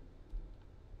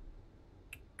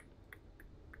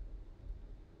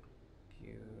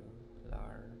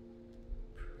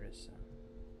 Prism.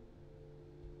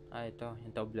 Ito,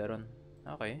 yung Toblerone.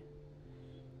 Okay.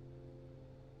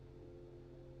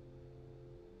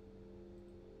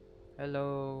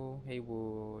 Hello,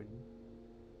 Haywood.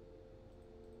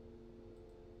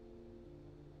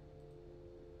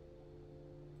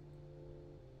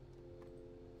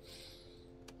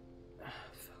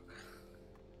 Fuck.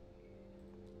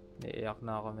 Naiiyak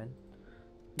na ako, men.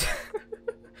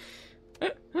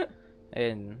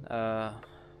 Ayun,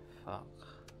 fuck.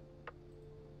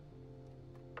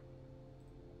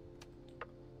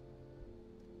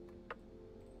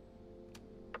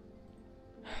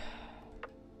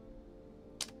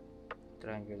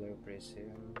 Triangular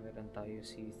prism. Meron tayo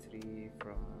C3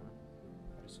 from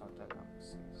horizontal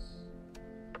axis.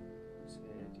 Kasi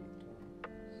dito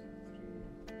C3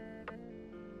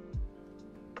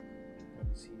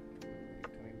 and C2. Dito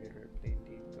may mirror plane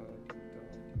dito.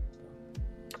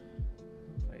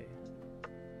 Okay.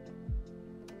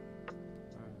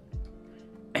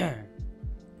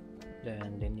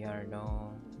 Then linear,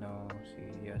 no. C,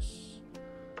 yes.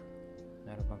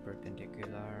 Meron pang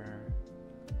perpendicular.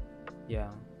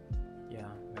 Yeah,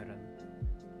 meron.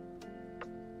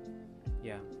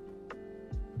 Yeah.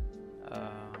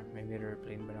 May mirror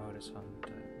plane ba na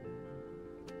horizontal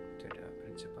to the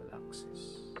principal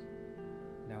axis?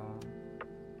 No.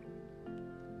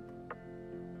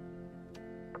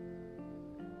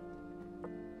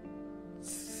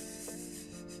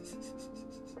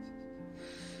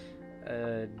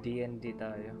 D&D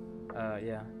tayo.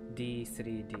 Yeah,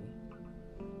 D3D.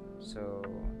 So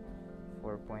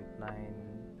 4.9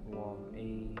 WOM A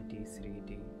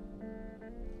D3D.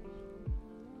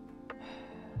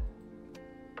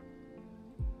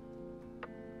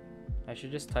 I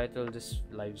should just title this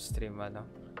live stream, ano?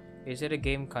 Is it a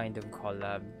game kind of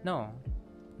collab? No.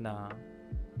 Nah.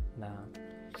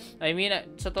 I mean,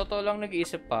 sa totoo lang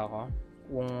nag-iisip pa ako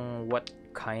kung what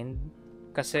kind.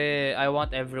 Kasi I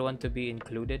want everyone to be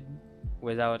included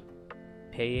without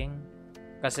paying.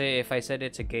 Kasi if I said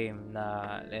it's a game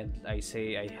na and I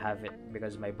say I have it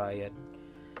because may bayad,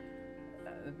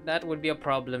 that would be a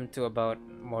problem to about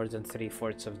more than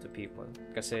 3/4 of the people.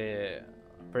 Kasi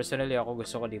personally ako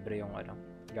gusto ko libre yung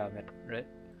gamit, right?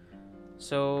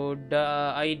 So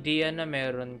the idea na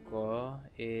meron ko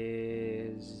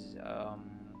is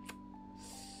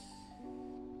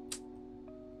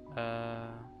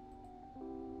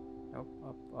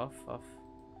off.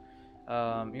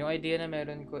 Yung idea na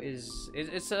meron ko is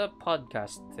it's a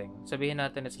podcast thing. Sabihin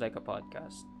natin it's like a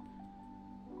podcast.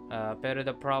 Pero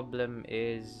the problem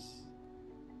is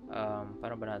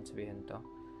paano ba natin sabihin to?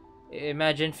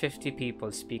 Imagine 50 people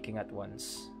speaking at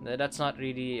once. That's not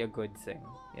really a good thing,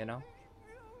 you know?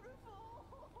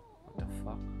 What the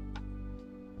fuck?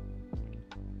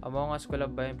 Among Us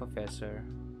collab ba yung professor?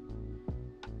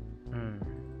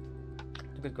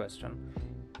 That's a good question.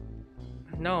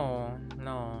 No.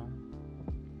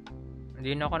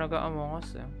 Hindi na ako nag-Among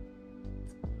Us eh.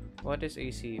 What is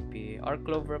ACP? Our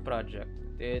Clover Project.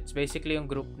 It's basically yung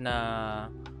group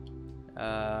na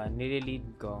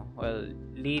nililid ko. Well,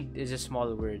 lead is a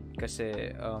small word kasi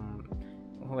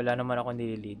wala naman ako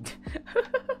nililid.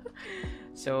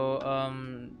 So,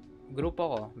 group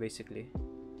ako basically.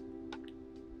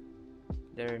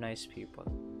 They're nice people.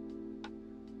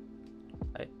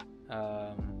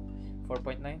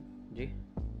 4.9 G.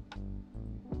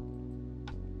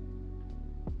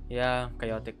 Yeah,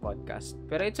 chaotic podcast.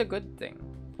 Pero it's a good thing.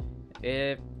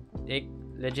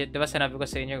 Legit, diba sinabi ko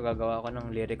sa inyo, gagawa ako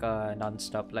ng Lyrica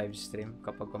non-stop live stream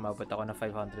kapag umabot ako ng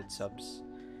 500 subs.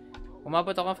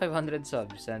 Umabot ako ng 500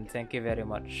 subs and thank you very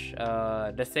much.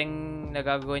 The thing na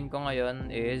gagawin ko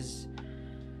ngayon is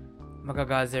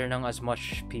magagather ng as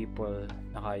much people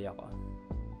na kaya ko.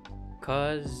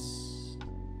 Cause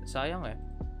sayang eh.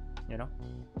 You know?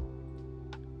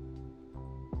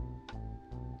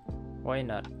 Why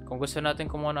not? Kung gusto natin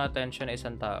kumuha ng attention ng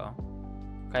isang tao,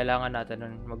 kailangan natin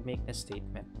nun mag-make na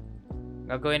statement.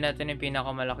 Gagawin natin yung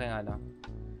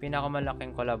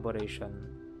pinakamalaking collaboration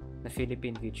na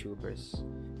Philippine VTubers.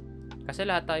 Kasi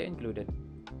lahat tayo included.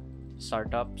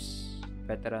 Startups,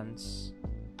 veterans,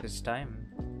 this time.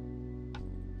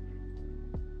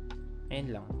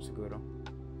 Ayun lang, siguro.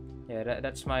 Yeah,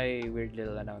 that's my weird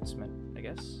little announcement, I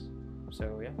guess.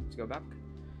 So, yeah, let's go back.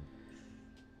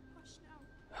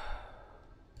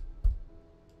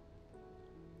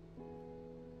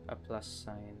 A plus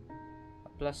sign.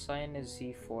 A plus sign is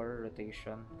C4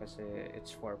 rotation kasi it's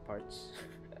 4 parts.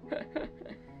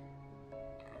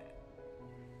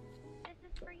 This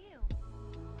is for you.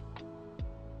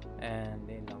 And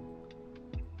yun lang.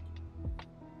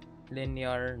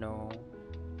 Linear, no.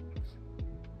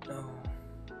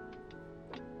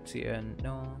 CN,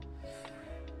 no.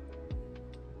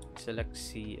 Select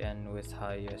CN with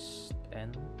highest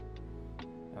N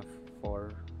of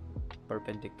 4.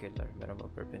 Perpendicular. Meron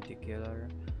ba perpendicular?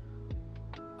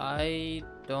 I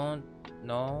don't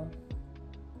know.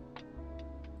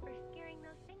 We're scaring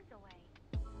those things away.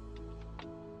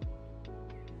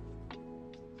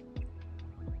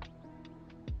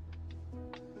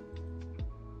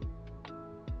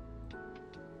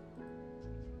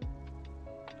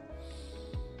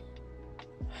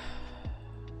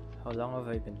 How long have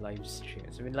I been live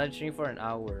streaming? I've been live streaming for an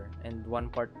hour and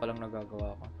one part pa lang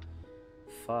nagagawa ko.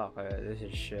 Fuck, this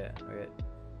is shit. Wait.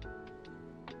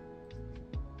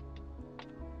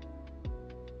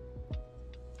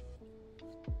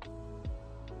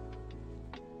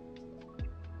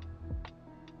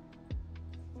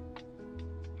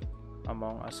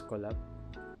 Among Us collab.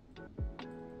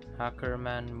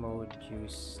 Hackerman mode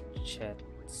use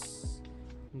chats.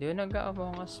 Hindi ko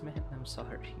nag-Among Us, man. I'm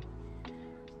sorry.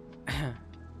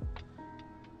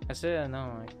 Kasi I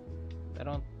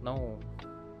don't know.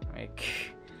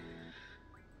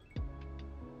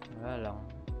 Wala lang.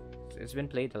 It's been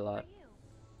played a lot.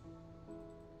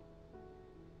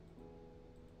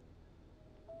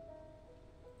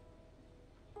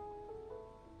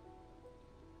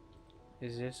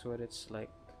 Is this what it's like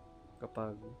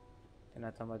kapag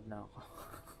tinatamad na ako?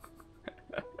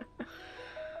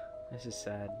 This is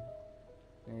sad.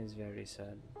 This is very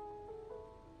sad.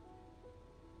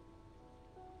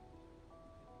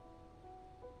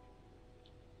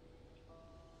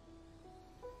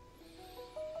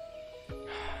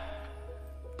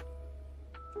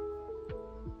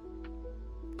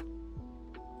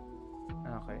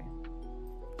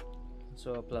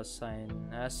 So, plus sign.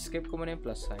 Skip ko muna yung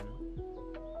plus sign.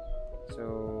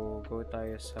 So, go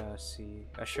tayo sa C.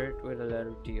 A shirt with a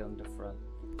letter T on the front.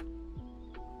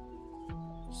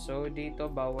 So, dito,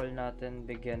 bawal natin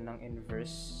bigyan ng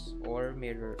inverse or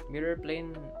mirror. Mirror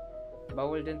plane,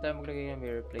 bawal din tayo maglagay ng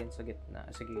mirror plane sa gitna,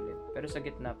 sa gilid. Pero sa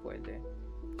gitna pwede.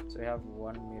 So, we have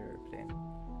one mirror plane.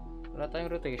 Wala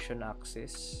tayong rotation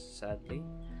axis, sadly.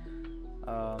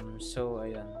 So,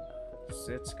 ayan.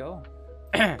 Let's go.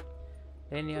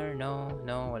 Linear, no.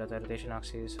 Wala tayong rotation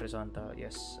axis. Horizontal,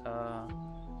 yes.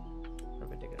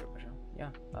 Perpendicular pa siya.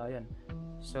 Yeah, ayan.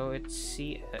 So, it's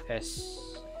CS.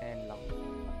 Ayan lang.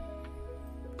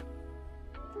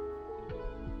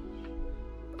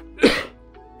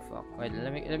 Fuck. Wait,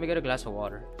 let me get a glass of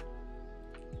water.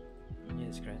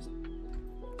 Jesus Christ.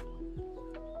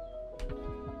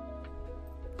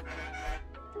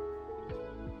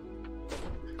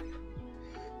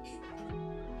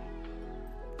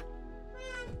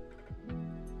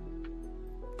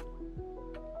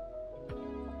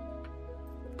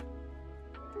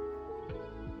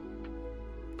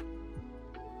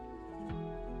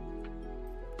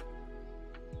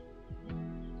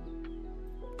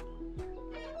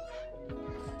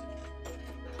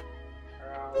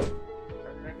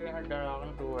 Nagdala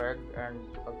akong tuwag and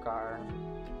pagkaan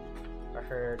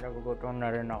kasi nagugutom na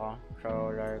rin ako,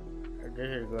 so like this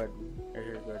is good.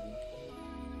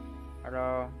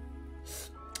 Hello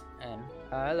and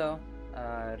hello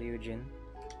Ryujin,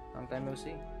 long time no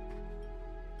see.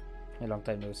 Long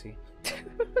time no see.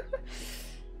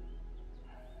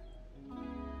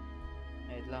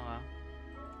 Wait lang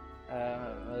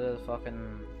I'm a little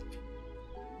fucking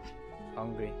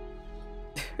hungry.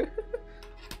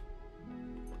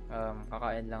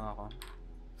 Kakain lang ako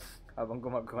habang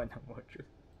gumagawa ng module.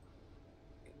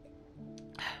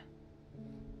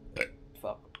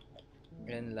 Fuck.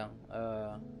 Yan lang.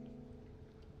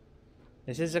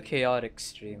 This is a chaotic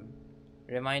stream.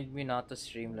 Remind me not to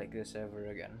stream like this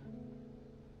ever again.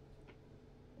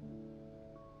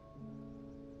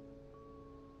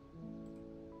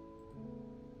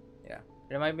 Yeah.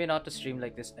 Remind me not to stream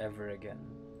like this ever again.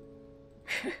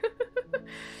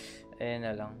 Ayun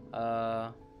na lang.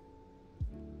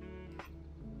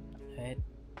 Right.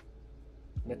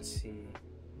 Let's see.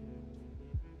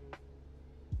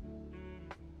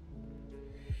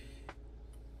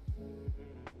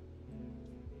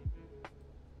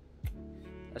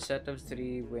 A set of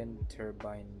 3 wind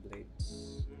turbine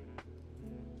blades.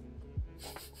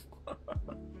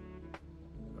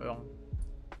 Long.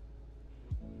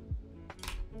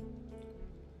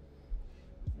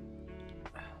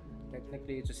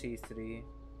 Technically it's a C3.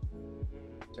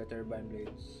 Sa turbine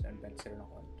blades and bend sila ng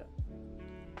konta.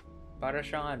 Para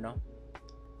siyang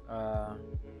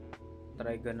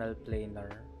trigonal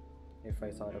planar, if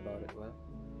I thought about it well.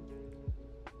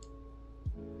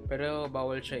 Pero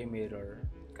bawal siya i-mirror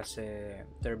kasi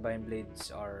turbine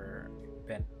blades are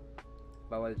bent.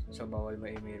 Bawal mo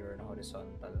i-mirror na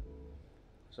horizontal.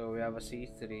 So we have a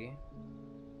C3.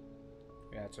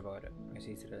 Yeah, that's about it. May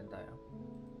C3 lang tayo.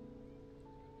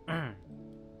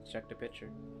 Check the picture.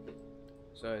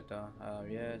 So ito,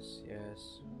 yes,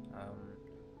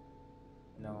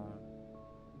 no.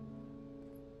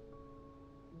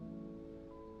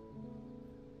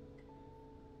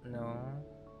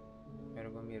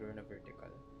 Meron ba mirror na vertical?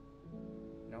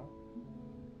 No?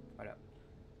 Wala.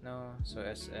 No, so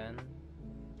SN.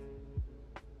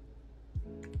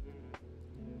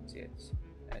 See it's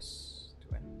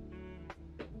S2N.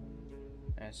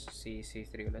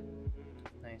 C3 ulit.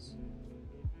 Nice.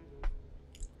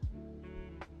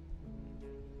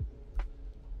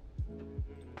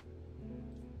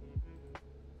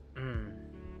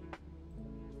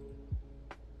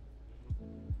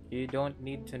 You don't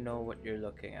need to know what you're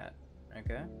looking at,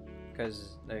 okay?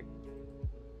 Because like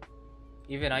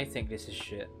even I think this is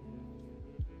shit,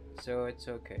 so it's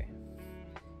okay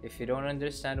if you don't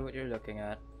understand what you're looking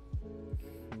at.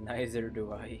 Neither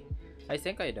do I. I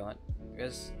think I don't,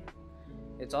 because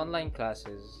it's online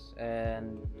classes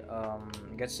and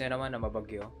gets nyo naman na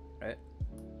mabagyo, right?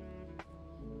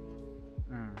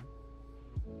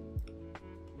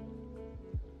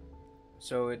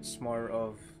 So it's more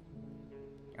of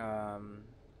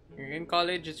in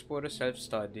college it's puro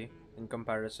self-study in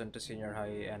comparison to senior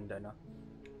high and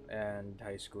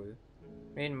high school.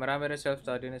 I mean, marami rin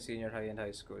self-study na senior high and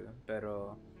high school,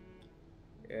 pero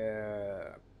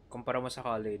kumpara mo sa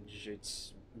college,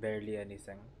 it's barely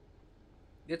anything.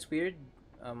 It's weird.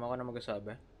 Ako na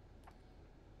magsasabi.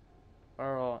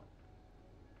 Pero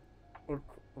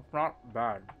it's not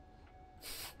bad.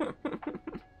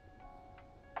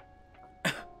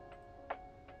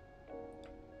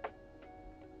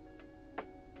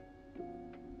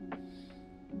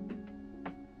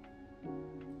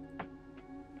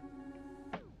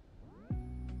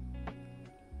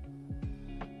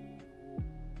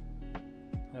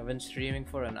 been streaming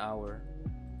for an hour.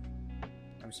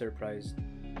 I'm surprised.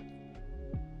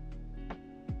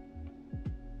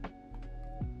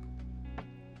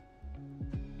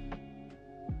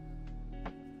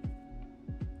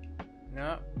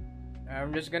 No,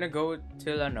 I'm just gonna go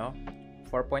till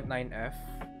 4.9F.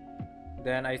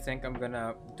 Then I think I'm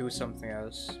gonna do something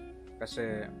else.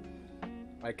 Kasi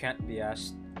I can't be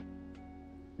asked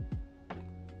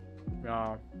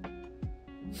na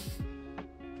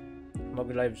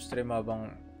mag-live stream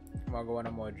habang gumagawa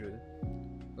ng module.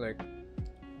 Like,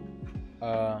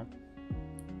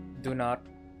 do not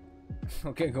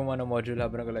okay, gumawa ng module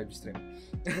habang nag-live stream.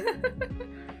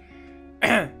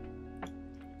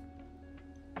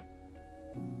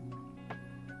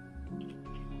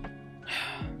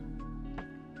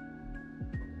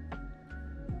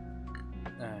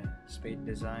 Spade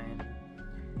design.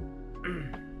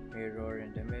 Mirror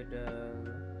in the middle.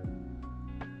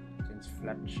 Since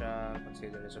flat siya,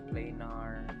 consider as a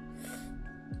planar.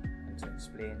 And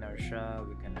since planar siya,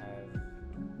 we can have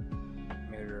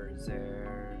mirror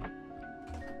there.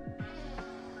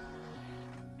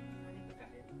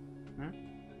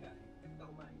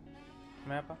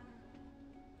 Maya pa?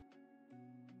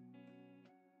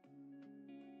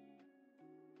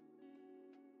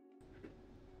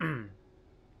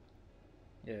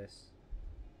 Yes.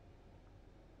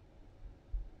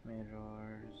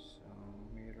 Mirrors.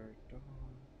 Mirror to.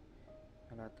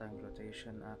 Wala tayong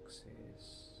rotation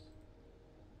axis.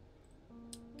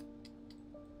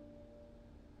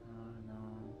 No.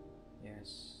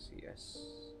 Yes. Yes.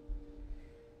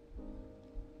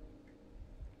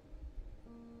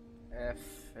 F.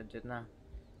 Edit na.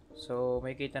 So,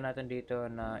 may kita natin dito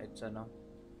na it's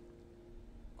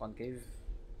concave.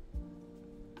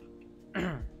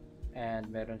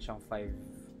 And meron siyang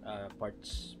 5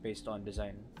 parts based on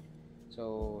design.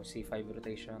 So, C5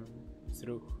 rotation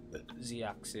through the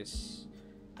Z-axis.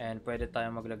 And pwede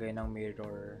tayong maglagay ng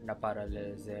mirror na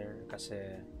parallel there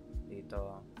kasi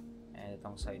dito and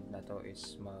itong side na to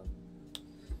is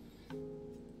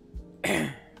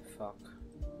fuck.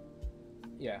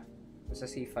 Yeah. Basta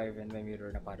C5 and may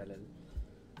mirror na parallel.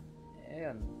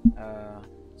 Ayan.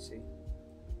 See?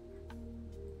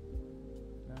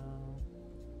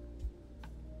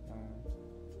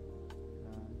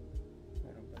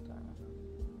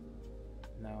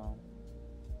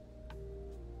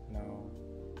 No.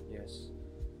 Yes.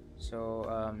 So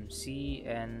C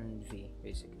and V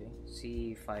basically.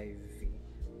 C5V.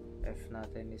 F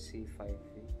natin is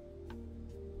C5V.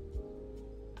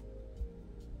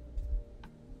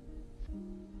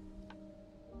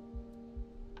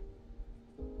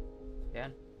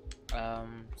 Yan.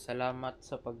 Salamat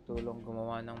sa pagtulong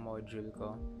gumawa ng module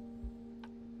ko.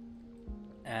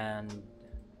 And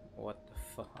what the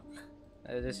fuck?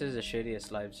 This is the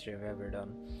shittiest live stream I've ever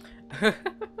done.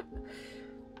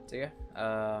 Sige.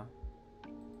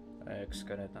 X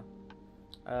ko na to.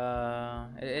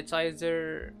 It's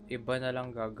either iba na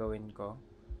lang gagawin ko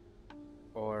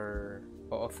or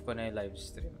off ko na yung live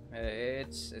stream.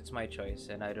 It's my choice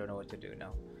and I don't know what to do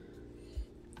now.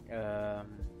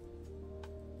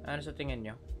 Ano sa tingin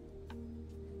nyo?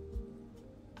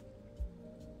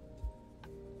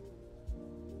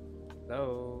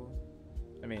 Hello?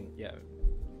 I mean, yeah.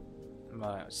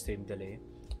 Stream delay.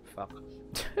 Fuck.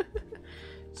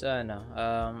 So,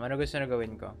 ano gusto na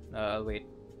gawin ko? I'll wait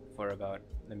for about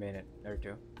a minute or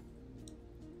two.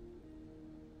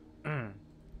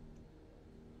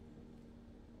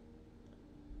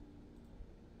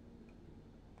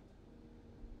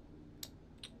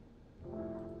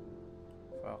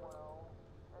 Fuck.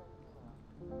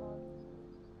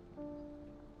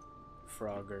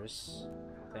 Froggers.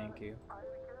 Thank you.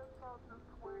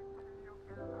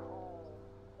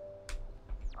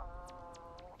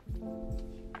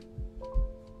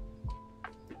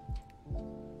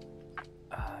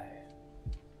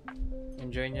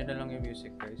 Enjoy nyo na lang yung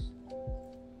music, guys.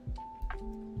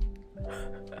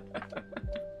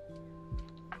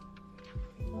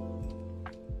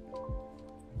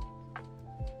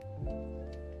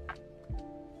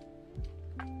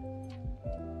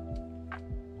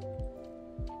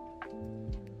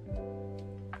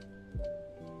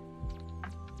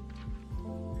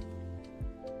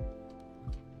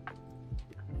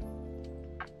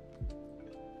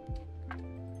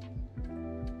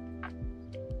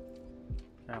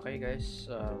 Okay guys,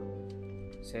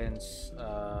 since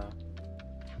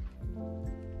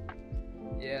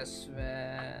yes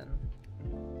man,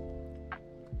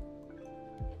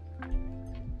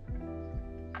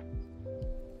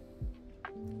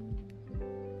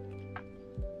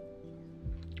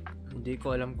 hindi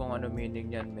ko alam kung ano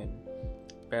meaning yan men,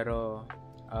 pero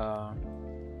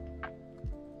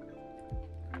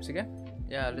Sige.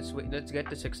 Yeah, let's get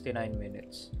to 69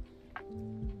 minutes.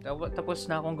 Tapos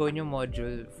na akong gawin yung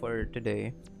module for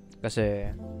today. Kasi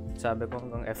sabi ko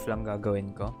hanggang F lang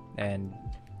gagawin ko. And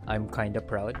I'm kinda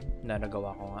proud na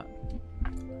nagawa ko nga.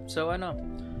 So ano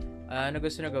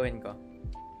gusto na gawin ko?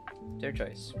 It's your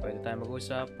choice. Pwede tayo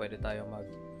mag-usap, pwede tayo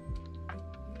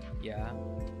yeah.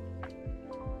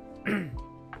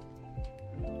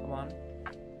 Come on.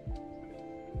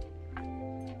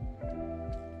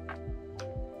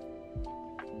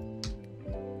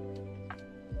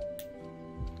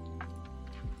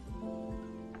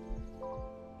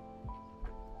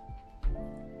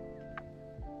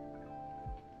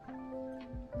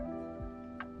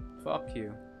 Fuck you.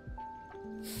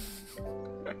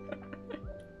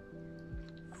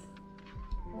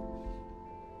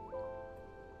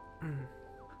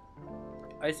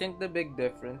 I think the big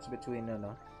difference between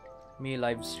me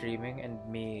live streaming and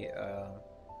me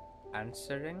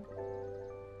answering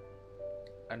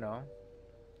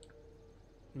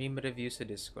meme review sa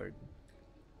Discord.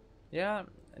 Yeah,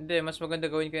 hindi mas maganda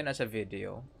gawin ko yun as a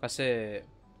video kasi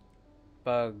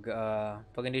pag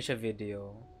hindi siya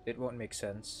video, it won't make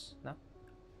sense, no?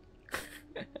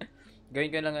 Gawin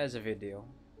ko lang as a video.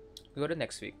 Go to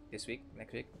next week, this week,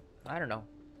 next week. I don't know.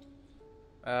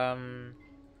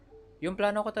 Yung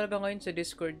plano ko talaga ngayon sa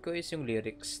Discord ko is yung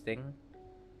lyrics thing.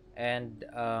 And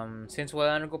since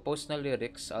wala na ko post na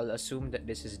lyrics, I'll assume that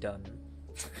this is done.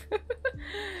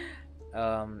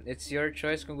 It's your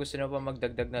choice kung gusto na pa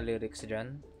magdagdag na lyrics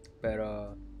dyan.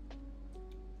 Pero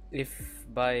if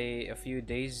by a few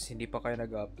days hindi pa kayo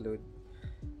nag-upload,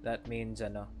 that means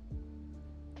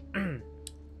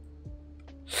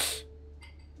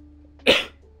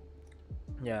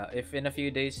yeah, if in a few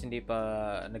days hindi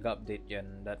pa nag-update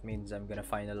yan, that means I'm gonna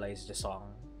finalize the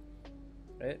song.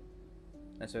 Right?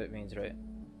 That's what it means, right?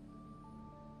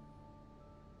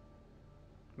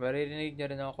 Maririnig niyo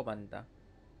rin ako kumanta.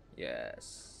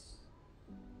 Yes.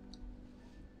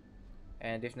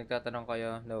 And if nagtatanong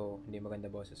kayo, no, hindi maganda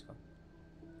boses ko.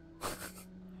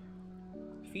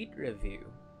 Feet review.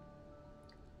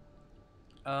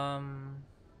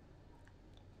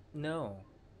 No.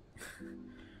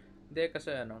 Hindi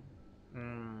kasi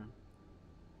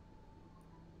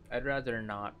I'd rather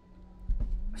not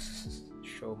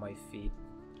show my feet.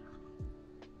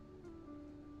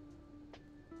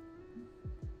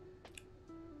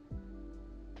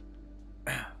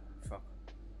 Fuck.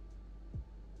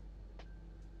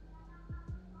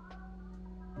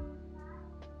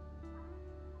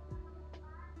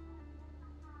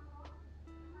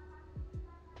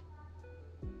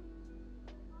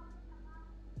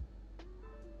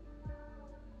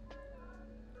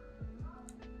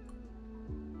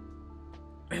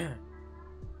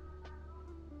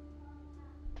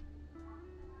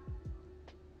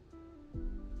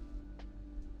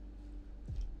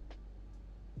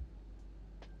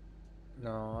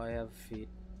 No, I have feet.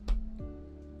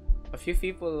 A few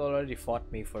people already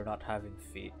fought me for not having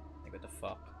feet. Like, what the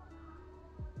fuck?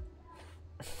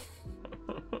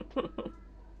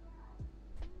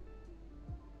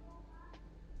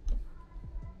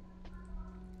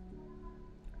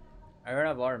 I don't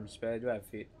have arms, but I do have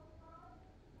feet.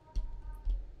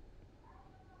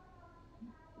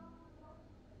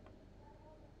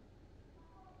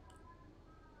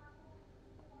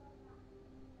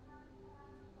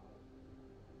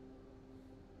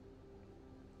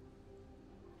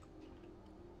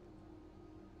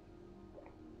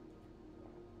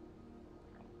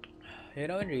 You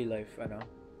know, in real life,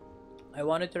 I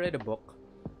wanted to write a book,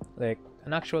 like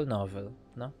an actual novel,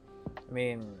 no? I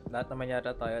mean, lahat naman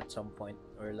yata tayo at some point,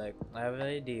 or like, I have an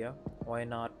idea, why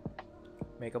not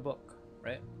make a book,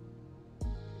 right?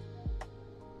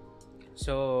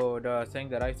 So the thing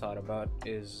that I thought about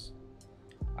is,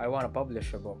 I want to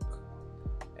publish a book,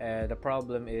 and the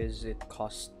problem is it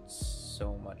costs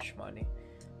so much money.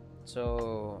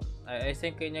 So I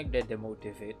think kanya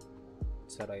nagde-demotivate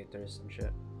sa writers and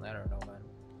shit. I don't know, man.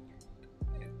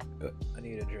 I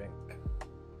need a drink.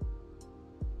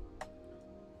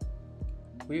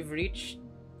 We've reached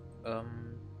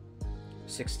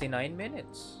 69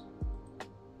 minutes.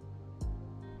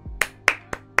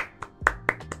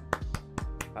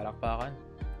 Palakpakan.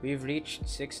 We've reached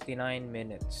 69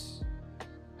 minutes.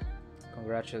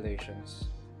 Congratulations.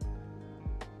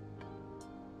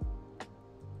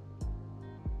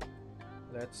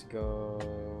 Let's go.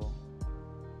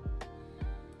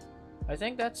 I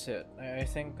think that's it. I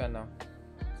think I'm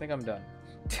done.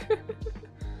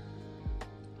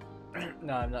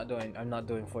 No, I'm not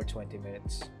doing for 20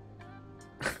 minutes.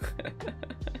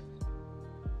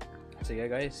 So yeah,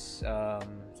 guys,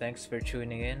 thanks for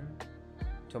tuning in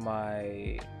to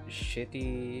my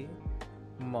shitty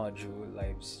module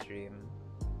live stream.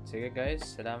 Sige guys,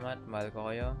 salamat. Mahal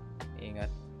ko kayo. Ingat.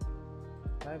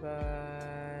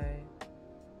 Bye-bye.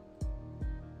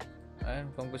 Ayun,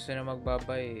 kung gusto na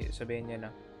magbabay, sabihin niya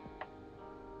na.